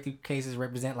 but the breakthrough cases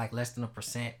represent like less than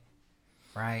 1%,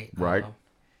 right? Right.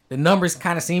 The numbers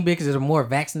kind of seem big because there are more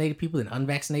vaccinated people than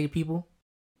unvaccinated people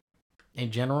in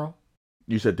general.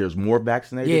 You said there's more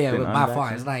vaccinated than but by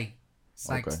far. It's like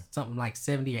Okay. Something like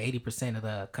 70 or 80% of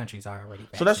the countries are already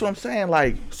vaccinated. So that's what I'm saying.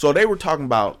 Like, so they were talking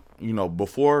about,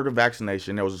 before the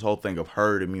vaccination, there was this whole thing of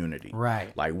herd immunity.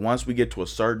 Right. Like, once we get to a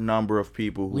certain number of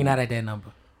people. We're not at that number.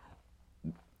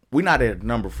 We're not at a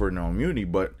number for no immunity,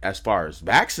 but as far as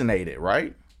vaccinated,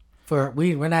 right?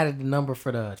 We're not at the number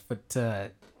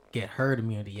to get herd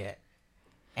immunity yet.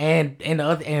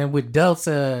 And with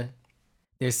Delta,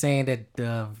 they're saying that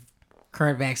the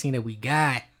current vaccine that we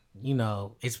got,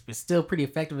 it's still pretty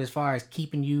effective as far as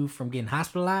keeping you from getting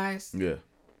hospitalized. Yeah.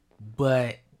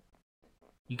 But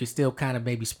you can still kind of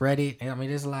maybe spread it. I mean,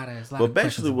 there's a lot of But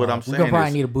basically what I'm saying is we're going to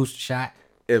probably need a booster shot.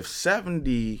 If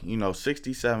 60,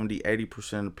 70,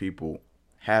 80% of people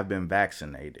have been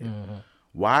vaccinated,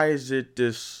 why is it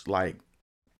this like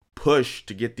push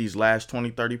to get these last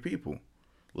 20, 30 people?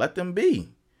 Let them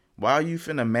be. Why are you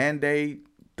finna mandate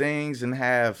things and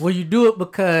have... Well, you do it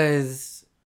because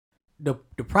the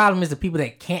problem is the people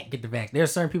that can't get the vaccine. There are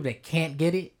certain people that can't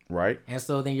get it. Right. And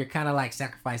so then you're kind of like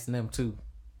sacrificing them too.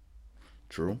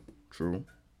 True.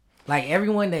 Like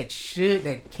everyone that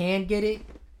can get it,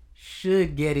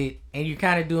 should get it. And you're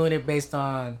kind of doing it based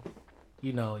on,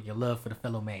 your love for the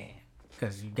fellow man.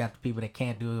 Because you got the people that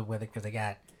can't do it, whether because they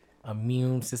got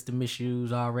immune system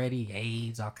issues already,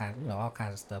 AIDS, all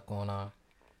kinds of stuff going on.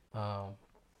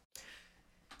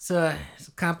 So it's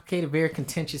a complicated, very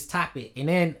contentious topic. And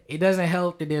then it doesn't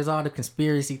help that there's all the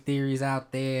conspiracy theories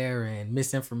out there and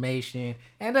misinformation.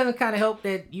 And it doesn't kind of help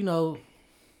that,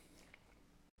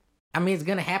 it's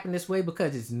going to happen this way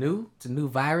because it's new. It's a new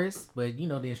virus. But,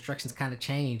 the instructions kind of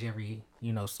change every,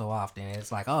 so often. And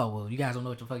it's like, oh, well, you guys don't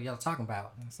know what the fuck y'all talking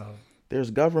about. So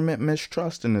there's government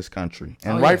mistrust in this country.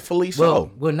 And rightfully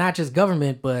so. Well, not just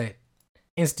government, but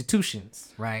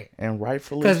institutions, right? And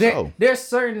rightfully so.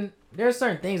 Because there's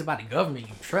certain things about the government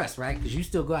you trust, right? Because you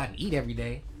still go out and eat every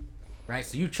day, right?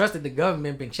 So you trusted the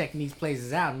government, been checking these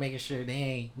places out and making sure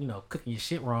they ain't, cooking your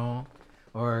shit wrong.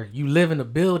 Or you live in a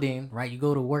building, right? You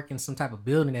go to work in some type of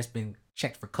building that's been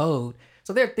checked for code.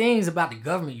 So there are things about the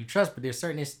government you trust, but there's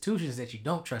certain institutions that you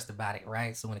don't trust about it,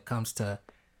 right? So when it comes to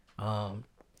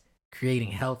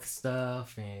creating health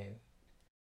stuff and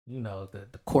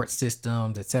the court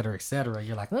systems, et cetera,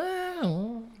 you're like,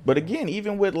 oh. But again,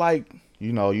 even with like,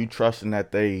 you trusting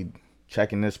that they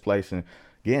checking this place, and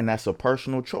again, that's a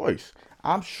personal choice.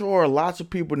 I'm sure lots of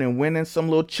people done went in some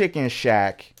little chicken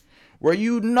shack where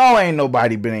ain't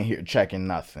nobody been in here checking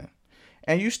nothing,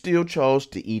 and you still chose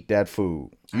to eat that food.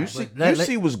 You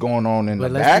see what's going on in the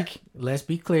back. Let's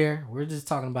be clear. We're just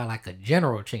talking about like a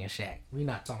general chicken shack. We're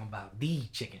not talking about the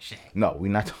chicken shack. No,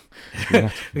 we're not.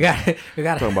 we got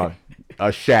talking about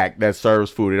a shack that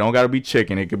serves food. It don't got to be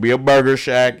chicken. It could be a burger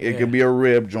shack. It could be a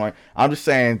rib joint. I'm just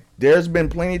saying, there's been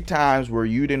plenty of times where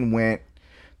you didn't went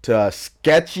to a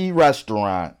sketchy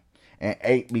restaurant and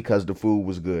ate because the food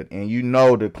was good, and you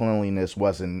know the cleanliness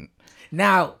wasn't.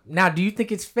 Now, do you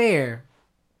think it's fair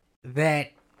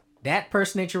that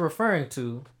person that you're referring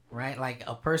to, right? Like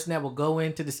a person that will go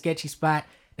into the sketchy spot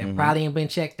that probably ain't been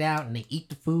checked out, and they eat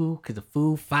the food because the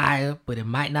food fire, but it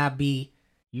might not be,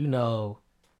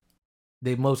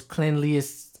 the most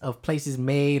cleanliest of places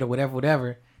made or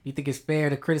whatever. You think it's fair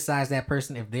to criticize that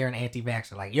person if they're an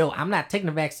anti-vaxxer? Like, yo, I'm not taking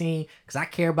the vaccine because I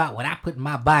care about what I put in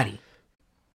my body.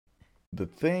 The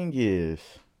thing is,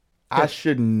 I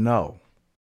should know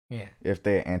if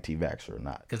they're anti-vaxxer or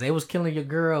not. Because they was killing your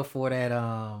girl for that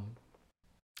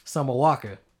Summer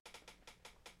Walker.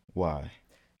 Why?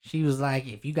 She was like,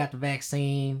 if you got the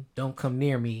vaccine, don't come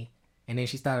near me. And then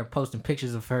she started posting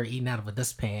pictures of her eating out of a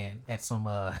dustpan at some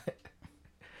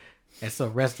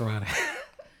restaurant.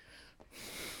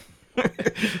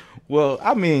 Well,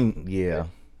 I mean, yeah,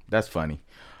 that's funny.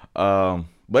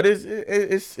 But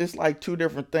it's like two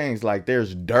different things. Like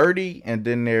there's dirty, and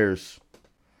then there's,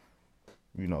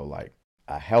 like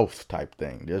a health type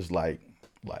thing. There's like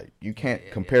you can't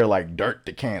compare like dirt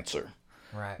to cancer.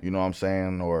 Right. You know what I'm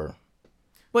saying? Or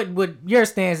But your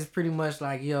stance is pretty much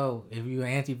like, yo, if you're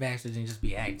an anti-vaxxer, then just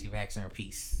be anti-vaxxer in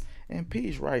peace. In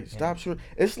peace, right? Stop.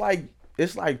 It's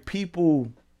like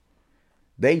people,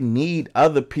 they need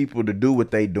other people to do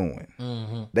what they doing.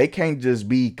 Mm-hmm. They can't just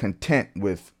be content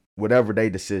with whatever their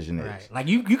decision is. Right. Like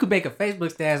you could make a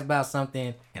Facebook status about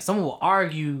something, and someone will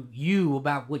argue you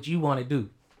about what you want to do.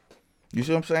 You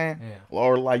see what I'm saying? Yeah.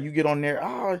 Or like you get on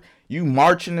there, you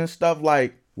marching and stuff.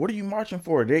 Like, what are you marching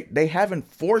for? They haven't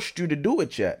forced you to do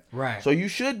it yet. Right. So you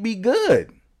should be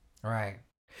good. Right.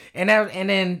 And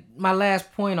then my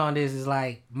last point on this is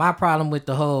like, my problem with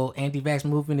the whole anti-vax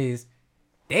movement is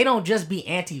they don't just be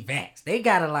anti-vax. They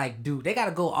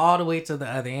gotta go all the way to the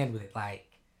other end with it. Like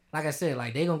I said,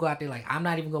 like they gonna go out there like, I'm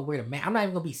not even gonna wear the mask. I'm not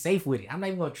even gonna be safe with it. I'm not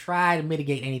even gonna try to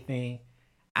mitigate anything.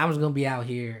 I'm just gonna be out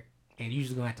here, and you're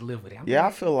just gonna have to live with it.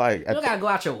 I feel like you don't gotta go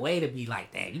out your way to be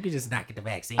like that. You can just not get the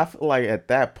vaccine. I feel like at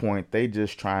that point they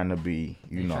just trying to be,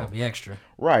 trying to be extra.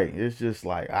 Right. It's just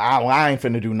like I ain't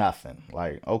finna do nothing.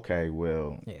 Like, okay,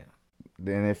 well, yeah.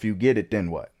 Then if you get it,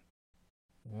 then what?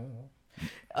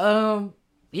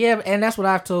 Yeah, and that's what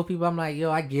I've told people. I'm like, yo,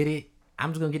 I get it.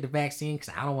 I'm just gonna get the vaccine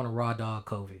because I don't want to raw dog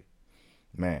COVID.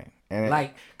 Man, and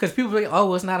because people are like, oh,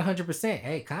 well, it's not 100%.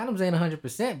 Hey, condoms ain't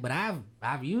 100%, but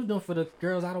I've used them for the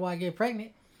girls I don't want to get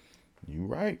pregnant. You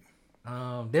right.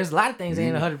 There's a lot of things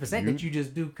ain't 100% that you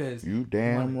just do because you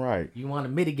damn right. You want to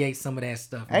mitigate some of that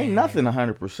stuff. Ain't nothing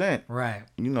 100%. Right.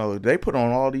 They put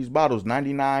on all these bottles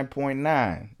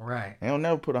 99.9. Right. They don't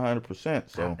never put 100%.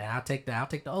 So I'll take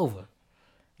the over.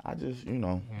 I just,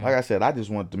 like I said, I just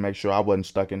wanted to make sure I wasn't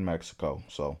stuck in Mexico.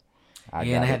 So I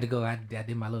had to go. I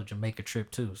did my little Jamaica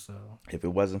trip too. So if it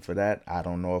wasn't for that, I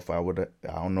don't know if I would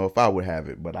have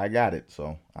it, but I got it,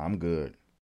 so I'm good.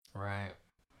 Right.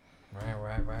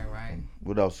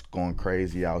 What else going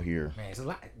crazy out here? Man, it's a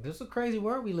lot. This is a crazy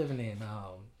world we living in.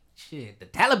 Shit, the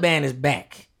Taliban is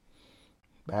back.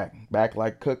 Back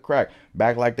like cooked crack.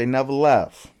 Back like they never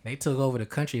left. They took over the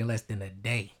country in less than a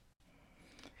day.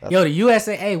 Yo, the U.S.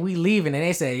 said, hey, we leaving. And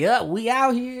they said, yup, we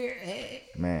out here. Hey.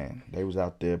 Man, they was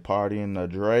out there partying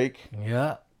Drake.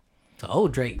 Yup. The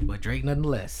old Drake, but Drake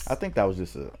nonetheless. I think that was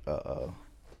just a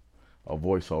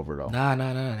voiceover, though. Nah.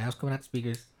 That was coming out the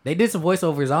speakers. They did some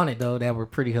voiceovers on it, though, that were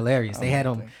pretty hilarious. They had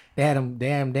them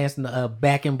dancing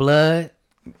Back in Blood.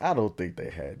 I don't think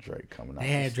they had Drake coming out. They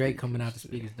had Drake coming out the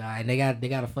speakers, and they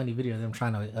got a funny video of them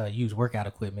trying to use workout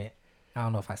equipment. I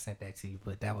don't know if I sent that to you,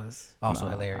 but that was also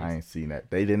hilarious. I ain't seen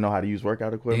that. They didn't know how to use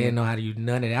workout equipment? They didn't know how to use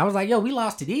none of that. I was like, yo, we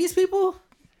lost to these people?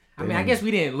 I guess we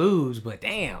didn't lose, but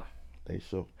damn. They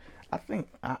should. I think,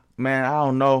 I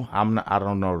don't know. I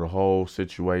don't know the whole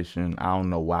situation. I don't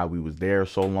know why we was there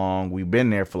so long. We've been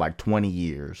there for like 20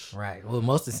 years. Right. Well,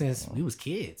 mostly since we was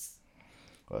kids.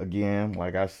 Again,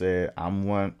 like I said,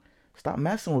 stop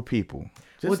messing with people.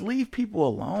 Just leave people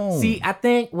alone. See, I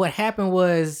think what happened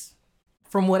was,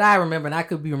 from what I remember, and I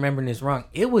could be remembering this wrong,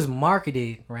 it was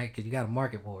marketed, right? Because you got to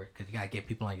market for it, because you got to get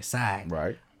people on your side.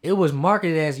 Right. It was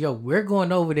marketed as, yo, we're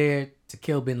going over there to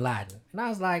kill Bin Laden. And I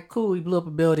was like, cool, we blew up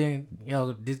a building,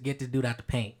 just get this dude out the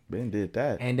paint. Ben did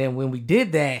that. And then when we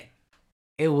did that,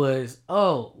 it was,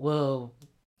 oh, well,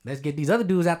 let's get these other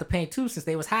dudes out the paint too, since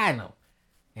they was hiding them.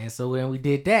 And so when we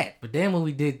did that, but then when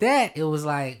we did that, it was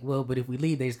like, well, but if we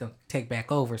leave, they're just going to take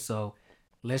back over. So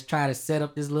let's try to set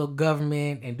up this little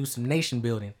government and do some nation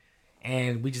building.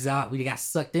 And we got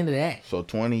sucked into that. So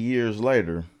 20 years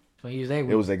later, 20 years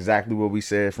later, It was exactly what we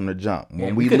said from the jump.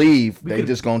 When we we could've- leave, we they could've-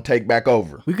 just gonna take back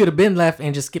over. we could have been left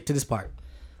and just skipped to this part.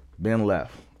 Been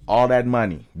left. All that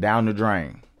money down the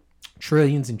drain.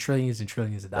 Trillions and trillions and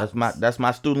trillions of dollars. That's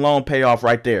my student loan payoff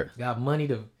right there. Got money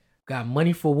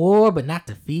for war, but not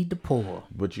to feed the poor.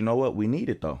 But you know what? We need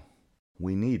it though.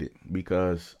 We need it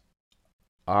because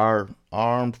our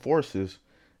armed forces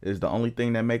is the only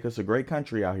thing that make us a great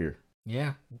country out here.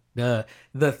 Yeah. The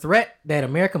threat that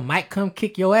America might come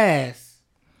kick your ass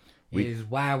is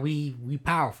why we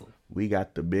powerful. We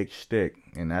got the big stick,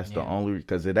 and that's the only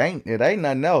because it ain't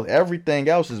nothing else. Everything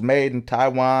else is made in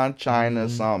Taiwan, China,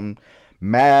 something.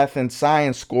 Math and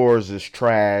science scores is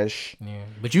trash. Yeah.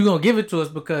 But you gonna give it to us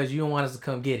because you don't want us to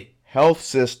come get it. Health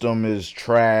system is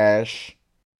trash.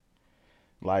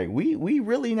 Like we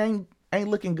really ain't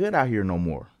looking good out here no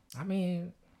more. I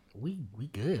mean, we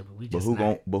good, but we But just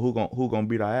who gonna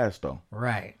beat our ass though?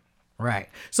 Right.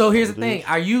 So here's the thing: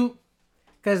 are you?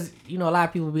 Because a lot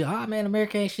of people be, oh man,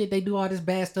 America ain't shit. They do all this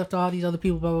bad stuff to all these other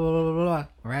people, blah blah blah blah blah.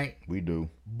 Right? We do.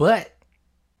 But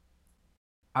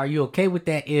are you okay with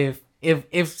that? If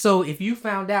you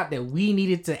found out that we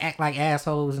needed to act like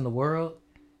assholes in the world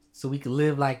so we could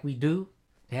live like we do,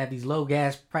 to have these low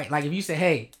gas price, like if you say,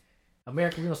 hey,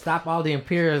 America, we're gonna stop all the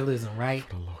imperialism, right?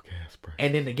 The low gas price.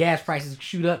 And then the gas prices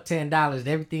shoot up $10,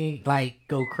 everything like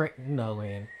go crazy,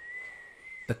 and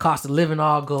the cost of living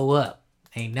all go up.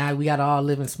 And now we gotta all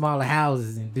live in smaller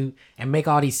houses and make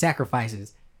all these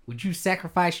sacrifices. Would you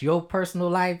sacrifice your personal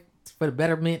life for the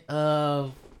betterment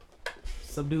of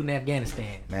some dude in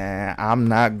Afghanistan? Man, I'm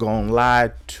not gonna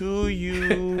lie to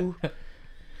you.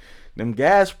 Them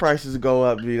gas prices go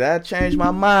up, dude. That changed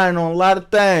my mind on a lot of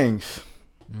things.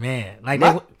 Man, like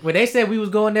when they said we was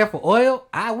going there for oil,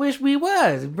 I wish we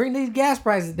was. Bring these gas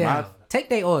prices down. Take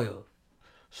their oil.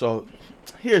 So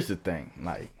here's the thing,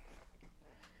 like,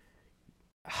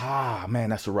 man,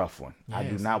 that's a rough one. Yes. I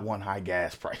do not want high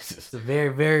gas prices. It's a very,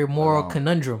 very moral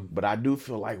conundrum. But I do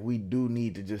feel like we do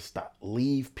need to just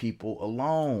leave people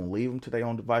alone. Leave them to their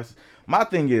own devices. My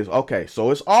thing is, okay,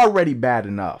 so it's already bad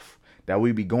enough that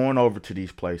we be going over to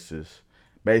these places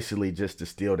basically just to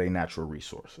steal their natural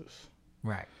resources.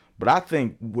 Right. But I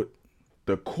think what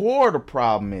the core of the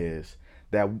problem is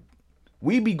that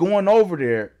we be going over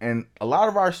there and a lot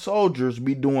of our soldiers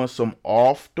be doing some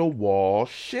off the wall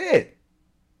shit.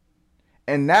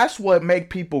 And that's what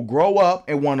make people grow up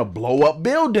and want to blow up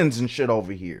buildings and shit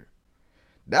over here.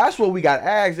 That's what we got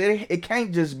asked. It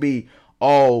can't just be,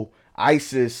 oh,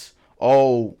 ISIS,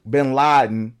 oh, Bin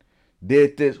Laden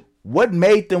did this. What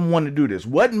made them want to do this?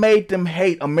 What made them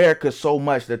hate America so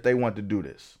much that they want to do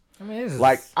this? I mean,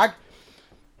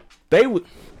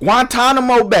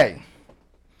 Guantanamo Bay.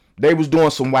 They was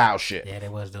doing some wild shit. Yeah, they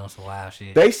was doing some wild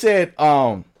shit. They said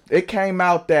it came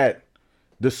out that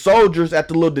the soldiers at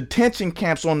the little detention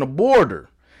camps on the border,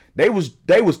 they was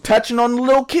touching on the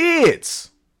little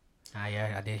kids.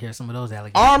 Yeah, I did hear some of those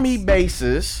allegations. Army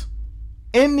bases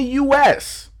in the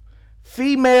U.S.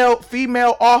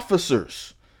 Female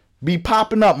officers be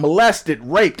popping up, molested,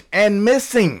 raped, and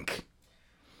missing.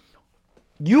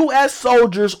 U.S.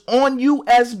 soldiers on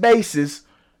U.S. bases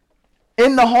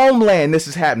in the homeland, this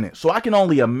is happening. So I can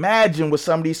only imagine what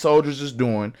some of these soldiers is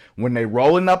doing when they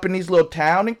rolling up in these little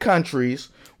town and countries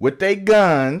with their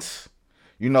guns.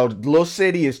 The little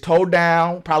city is towed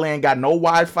down. Probably ain't got no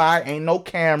Wi-Fi, ain't no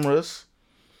cameras.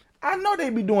 I know they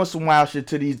be doing some wild shit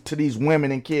to these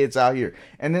women and kids out here.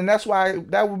 And then that's why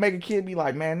that would make a kid be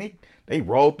like, man, they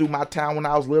rolled through my town when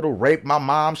I was little, raped my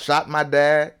mom, shot my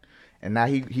dad, and now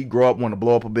he grew up wanting to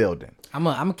blow up a building. I'm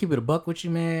gonna keep it a buck with you,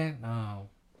 man.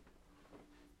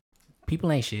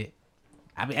 People ain't shit.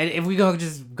 I mean, if we gonna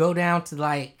just go down to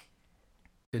like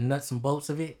the nuts and bolts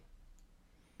of it,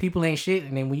 people ain't shit.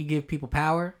 And then when you give people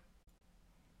power,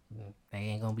 they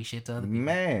ain't gonna be shit to other people.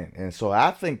 Man, and so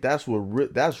I think that's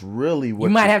really what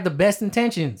you might have the best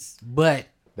intentions, but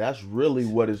that's really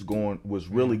was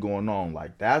really going on.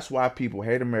 Like, that's why people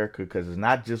hate America, because it's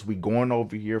not just we going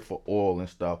over here for oil and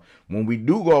stuff. When we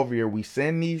do go over here, we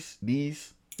send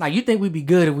these. Like, you think we'd be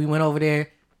good if we went over there,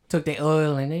 took their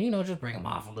oil, and then just bring them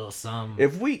off a little something.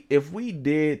 If we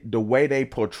did the way they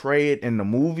portray it in the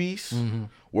movies,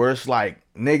 where it's like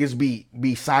niggas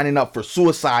be signing up for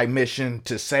suicide mission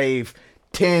to save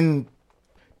 10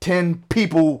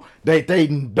 people that they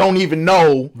don't even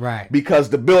know, right? Because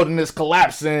the building is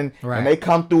collapsing, right? And they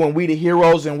come through and we the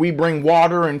heroes and we bring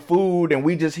water and food and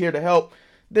we just here to help.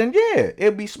 Then yeah,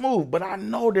 it'd be smooth. But I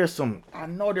know there's some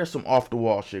off the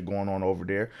wall shit going on over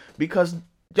there because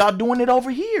y'all doing it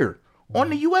over here on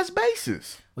the U.S.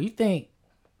 bases. Well, you think,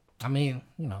 I mean,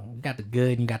 you got the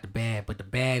good and you got the bad, but the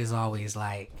bad is always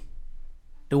like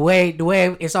the way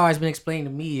it's always been explained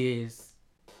to me is,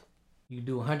 you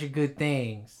do 100 good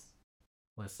things,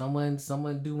 but someone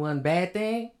do one bad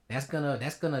thing, that's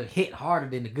gonna hit harder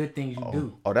than the good things you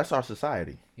do. Oh, that's our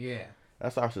society. Yeah.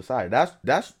 That's our society.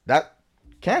 That's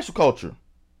cancel culture.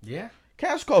 Yeah.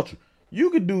 Cancel culture. You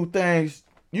could do things.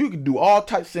 You could do all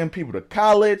types. Send people to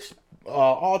college.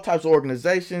 All types of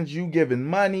organizations. You giving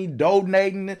money,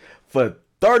 donating for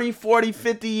 30, 40,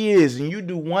 50 years, and you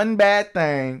do one bad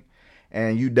thing,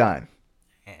 and you done.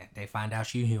 And they find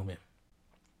out you human.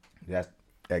 That's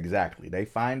exactly. They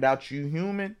find out you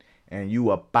human, and you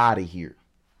up out of here.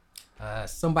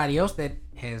 Somebody else that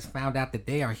has found out that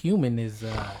they are human is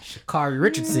Sha'Carri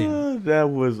Richardson. That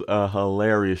was a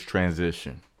hilarious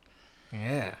transition.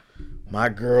 Yeah. My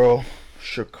girl,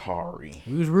 Sha'Carri.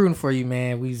 We was rooting for you,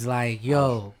 man. We was like,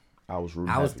 yo. I was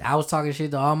rooting. I was talking shit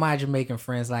to all my Jamaican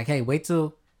friends, like, hey, wait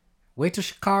till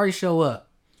Sha'Carri show up.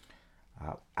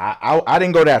 I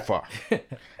didn't go that far.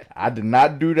 I did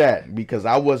not do that because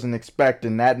I wasn't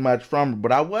expecting that much from her,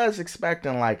 but I was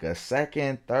expecting like a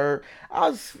second, third.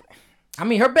 I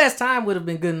mean, her best time would have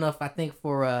been good enough, I think,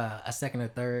 for a second or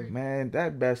third. Man,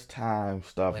 that best time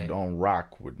stuff don't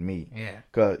rock with me. Yeah.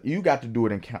 Because you got to do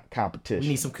it in competition. We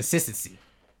need some consistency.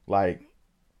 Like,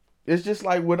 it's just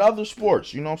like with other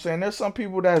sports. You know what I'm saying? There's some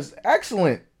people that's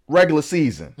excellent regular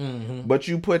season. Mm-hmm. But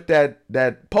you put that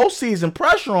postseason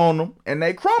pressure on them, and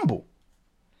they crumble.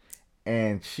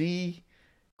 And she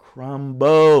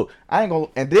crumbled. I ain't gonna.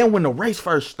 And then when the race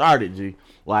first started, G,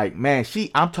 like, man,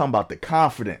 I'm talking about the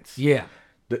confidence. Yeah.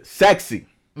 The sexy.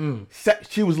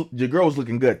 Your girl was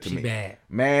looking good to me. She bad.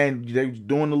 Man, they was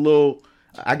doing the little,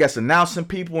 I guess, announcing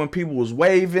people, and people was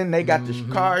waving. They got the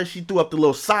car. She threw up the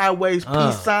little sideways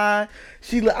peace sign.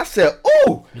 I said,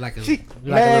 ooh. Like a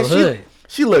little hood.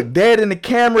 She looked dead in the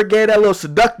camera, gave that little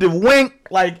seductive wink.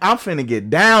 Like, I'm finna get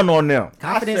down on them.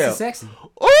 Confidence is sexy.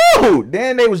 Ooh,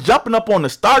 then they was jumping up on the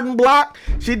starting block.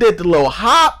 She did the little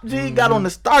hop. Got on the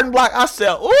starting block. I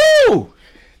said, ooh.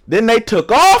 Then they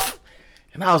took off.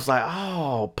 And I was like,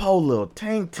 oh, po little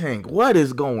Tink Tink, what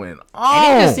is going on?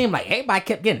 And it just seemed like everybody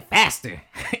kept getting faster.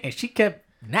 And she kept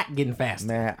not getting faster.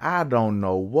 Man, I don't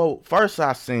know what. First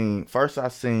I seen what's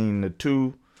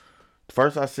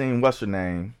her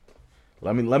name?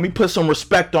 Let me put some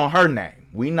respect on her name.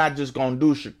 We not just gonna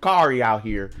do Sha'Carri out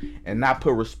here and not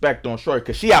put respect on Shorty,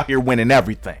 cause she out here winning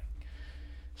everything.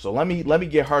 So let me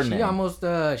get her name. She almost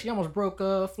broke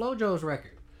FloJo's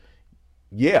record.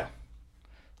 Yeah.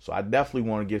 So I definitely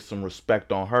want to get some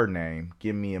respect on her name.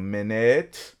 Give me a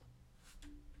minute.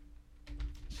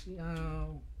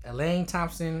 Elaine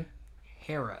Thompson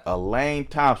Hera. Elaine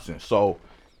Thompson. So,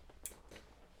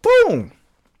 boom.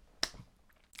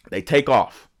 They take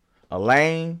off.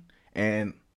 Elaine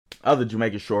and other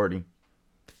Jamaican shorty,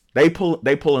 they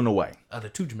pulling away. Other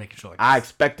two Jamaican shorties. I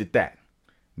expected that.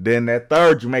 Then that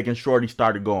third Jamaican shorty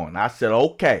started going. I said,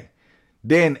 okay.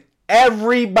 Then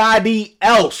everybody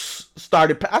else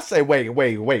started. I say, wait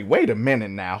a minute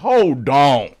now. Hold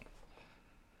on.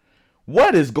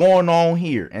 What is going on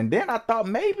here? And then I thought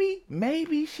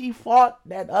maybe she fought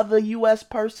that other U.S.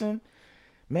 person.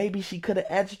 Maybe she could have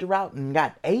edged her out and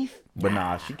got 8th. But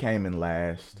nah, she came in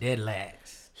last. Dead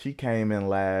last. She came in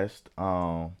last.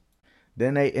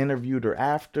 Then they interviewed her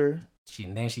after. She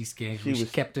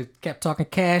kept talking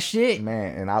cash shit.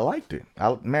 Man, and I liked it.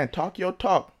 Talk your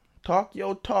talk. Talk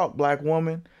your talk, black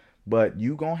woman. But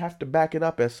you gonna have to back it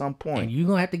up at some point. And you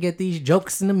gonna have to get these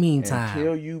jokes in the meantime.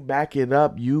 Until you back it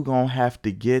up, you gonna have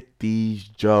to get these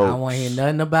jokes. I don't want to hear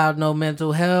nothing about no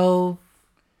mental health.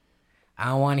 I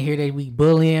don't want to hear that we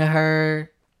bullying her.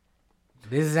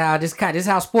 This is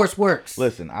how sports works.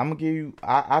 Listen, I'm gonna give you.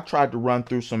 I tried to run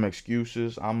through some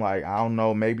excuses. I'm like, I don't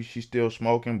know, maybe she's still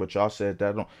smoking, but y'all said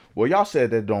that don't. Well, y'all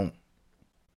said that don't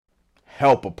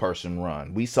help a person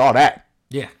run. We saw that.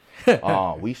 Yeah.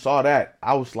 We saw that.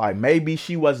 I was like, maybe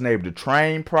she wasn't able to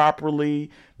train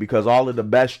properly because all of the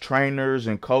best trainers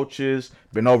and coaches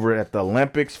been over at the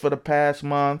Olympics for the past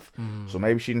month. So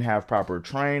maybe she didn't have proper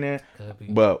training.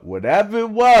 But whatever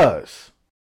it was,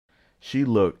 she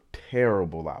looked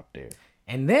terrible out there.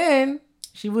 And then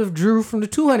she withdrew from the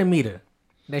 200 meter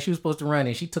that she was supposed to run,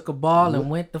 and she took a ball and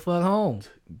went the fuck home.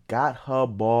 Got her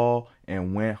ball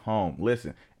and went home.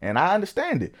 Listen, and I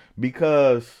understand it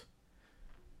because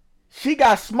she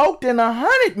got smoked in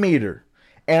 100 meter.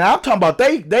 And I'm talking about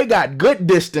they got good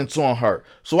distance on her.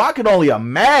 So I could only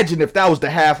imagine if that was the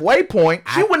halfway point,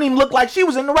 she wouldn't even look like she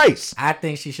was in the race. I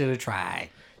think she should have tried.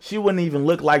 She wouldn't even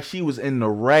look like she was in the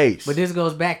race. But this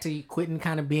goes back to quitting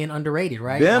kind of being underrated,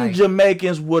 right? Them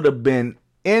Jamaicans would have been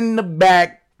in the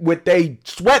back with their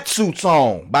sweatsuits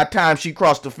on by the time she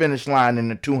crossed the finish line in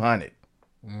the 200.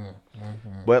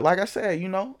 But like I said, you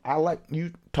know, I like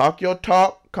you talk your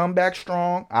talk, come back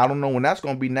strong. I don't know when that's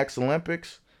gonna be next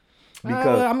Olympics. Because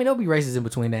well, I mean, there'll be races in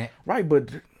between that. right, but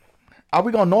are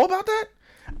we gonna know about that?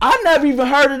 I never even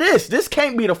heard of this. This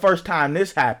can't be the first time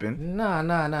this happened.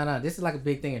 No. This is like a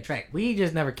big thing in track. We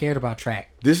just never cared about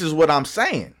track. This is what I'm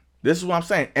saying.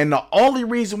 And the only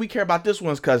reason we care about this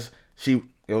one is because it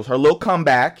was her little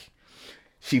comeback.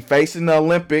 She facing the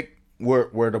Olympic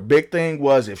where the big thing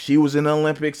was if she was in the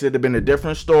Olympics, it'd have been a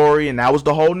different story, and that was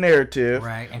the whole narrative.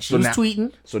 Right. And she was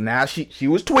tweeting. So now she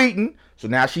was tweeting. So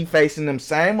now she facing them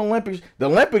same Olympics. The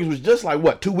Olympics was just like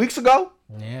what, 2 weeks ago?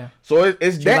 Yeah. So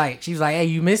it's that. She was like, hey,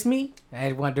 you miss me?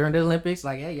 I went during the Olympics.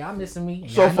 Like, hey, y'all missing me?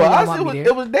 So for us,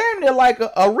 it was damn near like a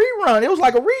rerun. It was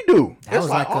like a redo. It's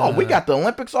like we got the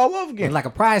Olympics all over again. It was like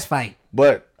a prize fight.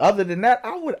 But other than that,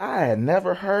 I had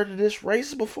never heard of this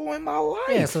race before in my life.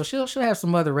 Yeah, so she'll have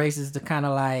some other races to kind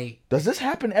of like. Does this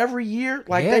happen every year?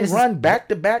 Like they run back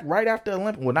to back right after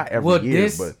Olympics? Well, not every year,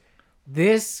 but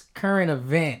this current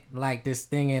event, like this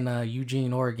thing in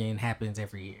Eugene, Oregon, happens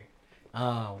every year.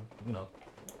 You know,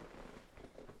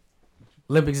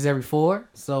 Olympics is every 4,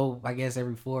 so I guess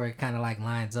every 4 it kind of like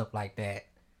lines up like that.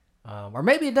 Or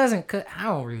maybe it doesn't. I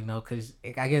don't really know because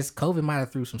I guess COVID might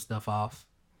have threw some stuff off.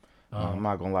 I'm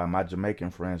not gonna lie, my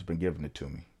Jamaican friends been giving it to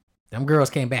me. Them girls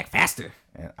came back faster,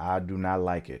 and I do not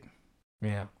like it.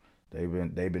 Yeah, they've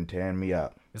been tearing me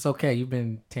up. It's okay. You've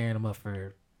been tearing them up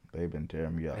for. They've been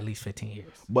tearing me up at least 15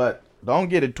 years. But don't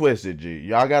get it twisted, G.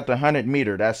 Y'all got the 100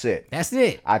 meter. That's it. That's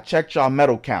it. I checked y'all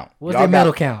medal count. What's their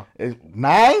medal count?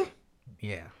 9.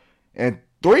 Yeah. And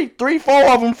 4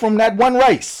 of them from that one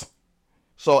race.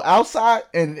 So outside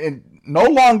and no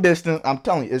long distance, I'm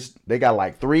telling you, they got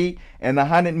like 3 in the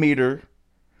 100 meter.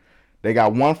 They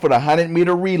got 1 for the 100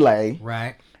 meter relay.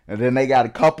 Right. And then they got a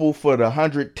couple for the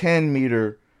 110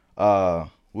 meter.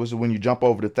 What's it when you jump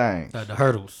over the thing? The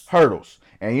hurdles. Hurdles.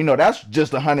 And you know that's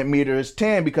just 100 meters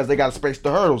 10 because they got to space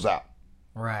the hurdles out.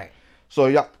 Right. So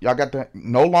y'all got the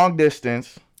no long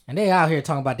distance. And they out here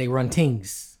talking about they run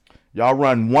tings. Y'all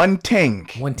run one ting.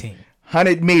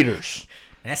 100 meters.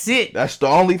 That's it. That's the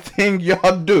only thing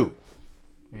y'all do.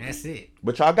 That's it.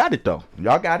 But y'all got it though.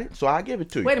 Y'all got it, so I give it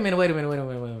to you. Wait a minute.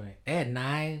 They had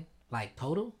 9 like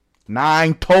total.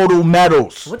 9 total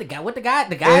medals. The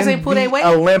guys ain't pull their weight.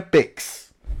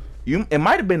 Olympics. It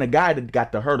might have been the guy that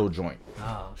got the hurdle joint.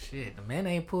 Oh shit, the men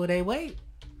ain't pull their weight.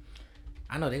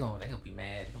 I know they gonna be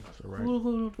mad. Right.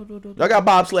 Y'all got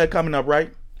bobsled coming up,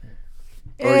 right?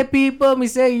 Hey, people, me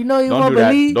say, you know you won't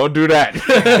believe. Don't do that.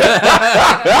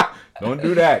 Don't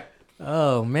do that.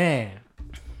 Oh man.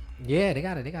 Yeah, they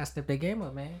gotta step their game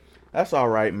up, man. That's all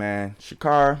right, man.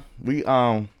 Shakar, we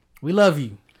love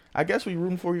you. I guess we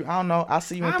rooting for you. I don't know. I'll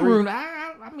see you in 3.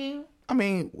 I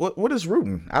mean, what is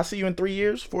rooting? I'll see you in 3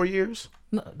 years, 4 years.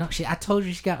 No, shit. I told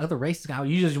you she got other races.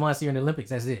 You just want to see her in the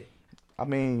Olympics. That's it. I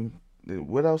mean,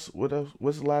 what else?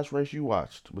 What's the last race you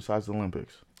watched besides the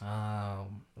Olympics?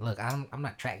 Look, I'm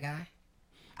not a track guy.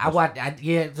 I watched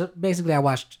Sha'Carri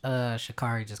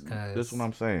just cause. That's what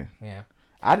I'm saying. Yeah.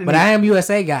 I am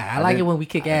USA guy. I like it when we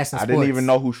kick ass in sports. I didn't even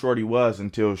know who Shorty was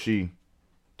until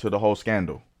the whole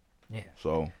scandal. Yeah.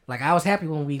 So. Like I was happy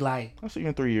when we like. I'll see you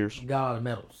in 3 years. We got all the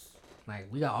medals. Like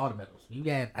we got all the medals.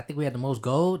 I think we had the most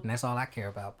gold, and that's all I care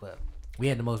about. But we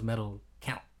had the most medal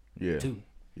count. Yeah. Too.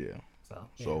 Yeah. So.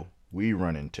 Yeah. So we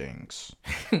running things.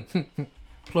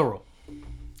 Plural.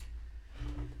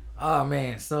 Oh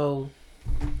man, so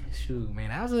shoot, man,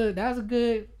 that was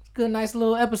a good nice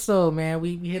little episode, man.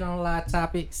 We hit on a lot of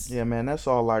topics. Yeah, man, that's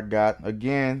all I got.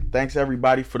 Again, thanks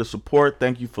everybody for the support.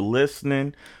 Thank you for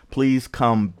listening. Please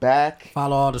come back.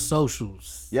 Follow all the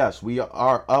socials. Yes, we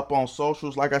are up on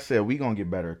socials. Like I said, we gonna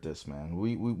get better at this, man.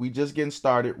 We just getting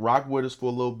started. Rock with us for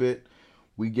a little bit.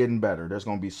 We getting better. There's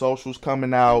gonna be socials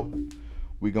coming out.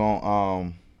 We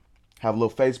gonna have a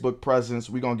little Facebook presence.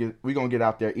 We gonna get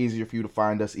out there. Easier for you to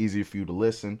find us. Easier for you to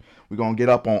listen. We gonna get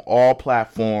up on all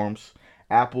platforms.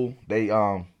 Apple, they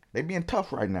being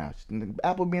tough right now.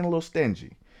 Apple being a little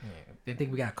stingy. Yeah, they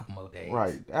think we got a couple more days.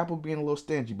 Right, Apple being a little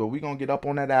stingy, but we gonna get up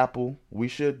on that Apple. We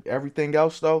should. Everything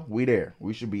else though, we there.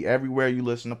 We should be everywhere you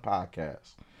listen to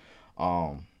podcasts.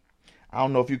 I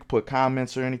don't know if you could put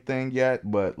comments or anything yet,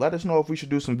 but let us know if we should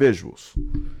do some visuals.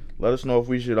 Let us know if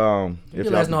we should you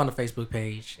let us know on the Facebook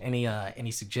page.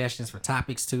 Any suggestions for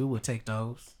topics too? We'll take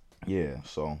those. Yeah,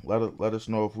 so let us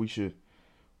know if we should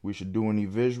do any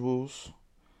visuals.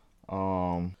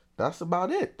 That's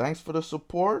about it. Thanks for the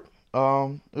support.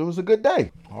 it was a good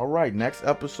day. All right, next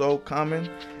episode coming.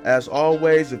 As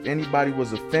always, if anybody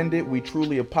was offended, we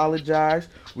truly apologize.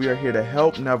 We are here to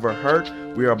help, never hurt.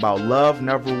 We are about love,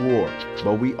 never war.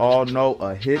 But we all know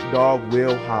a hit dog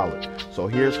will holler. So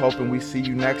here's hoping we see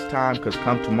you next time, because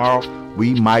come tomorrow,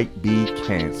 we might be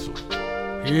canceled.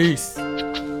 Peace.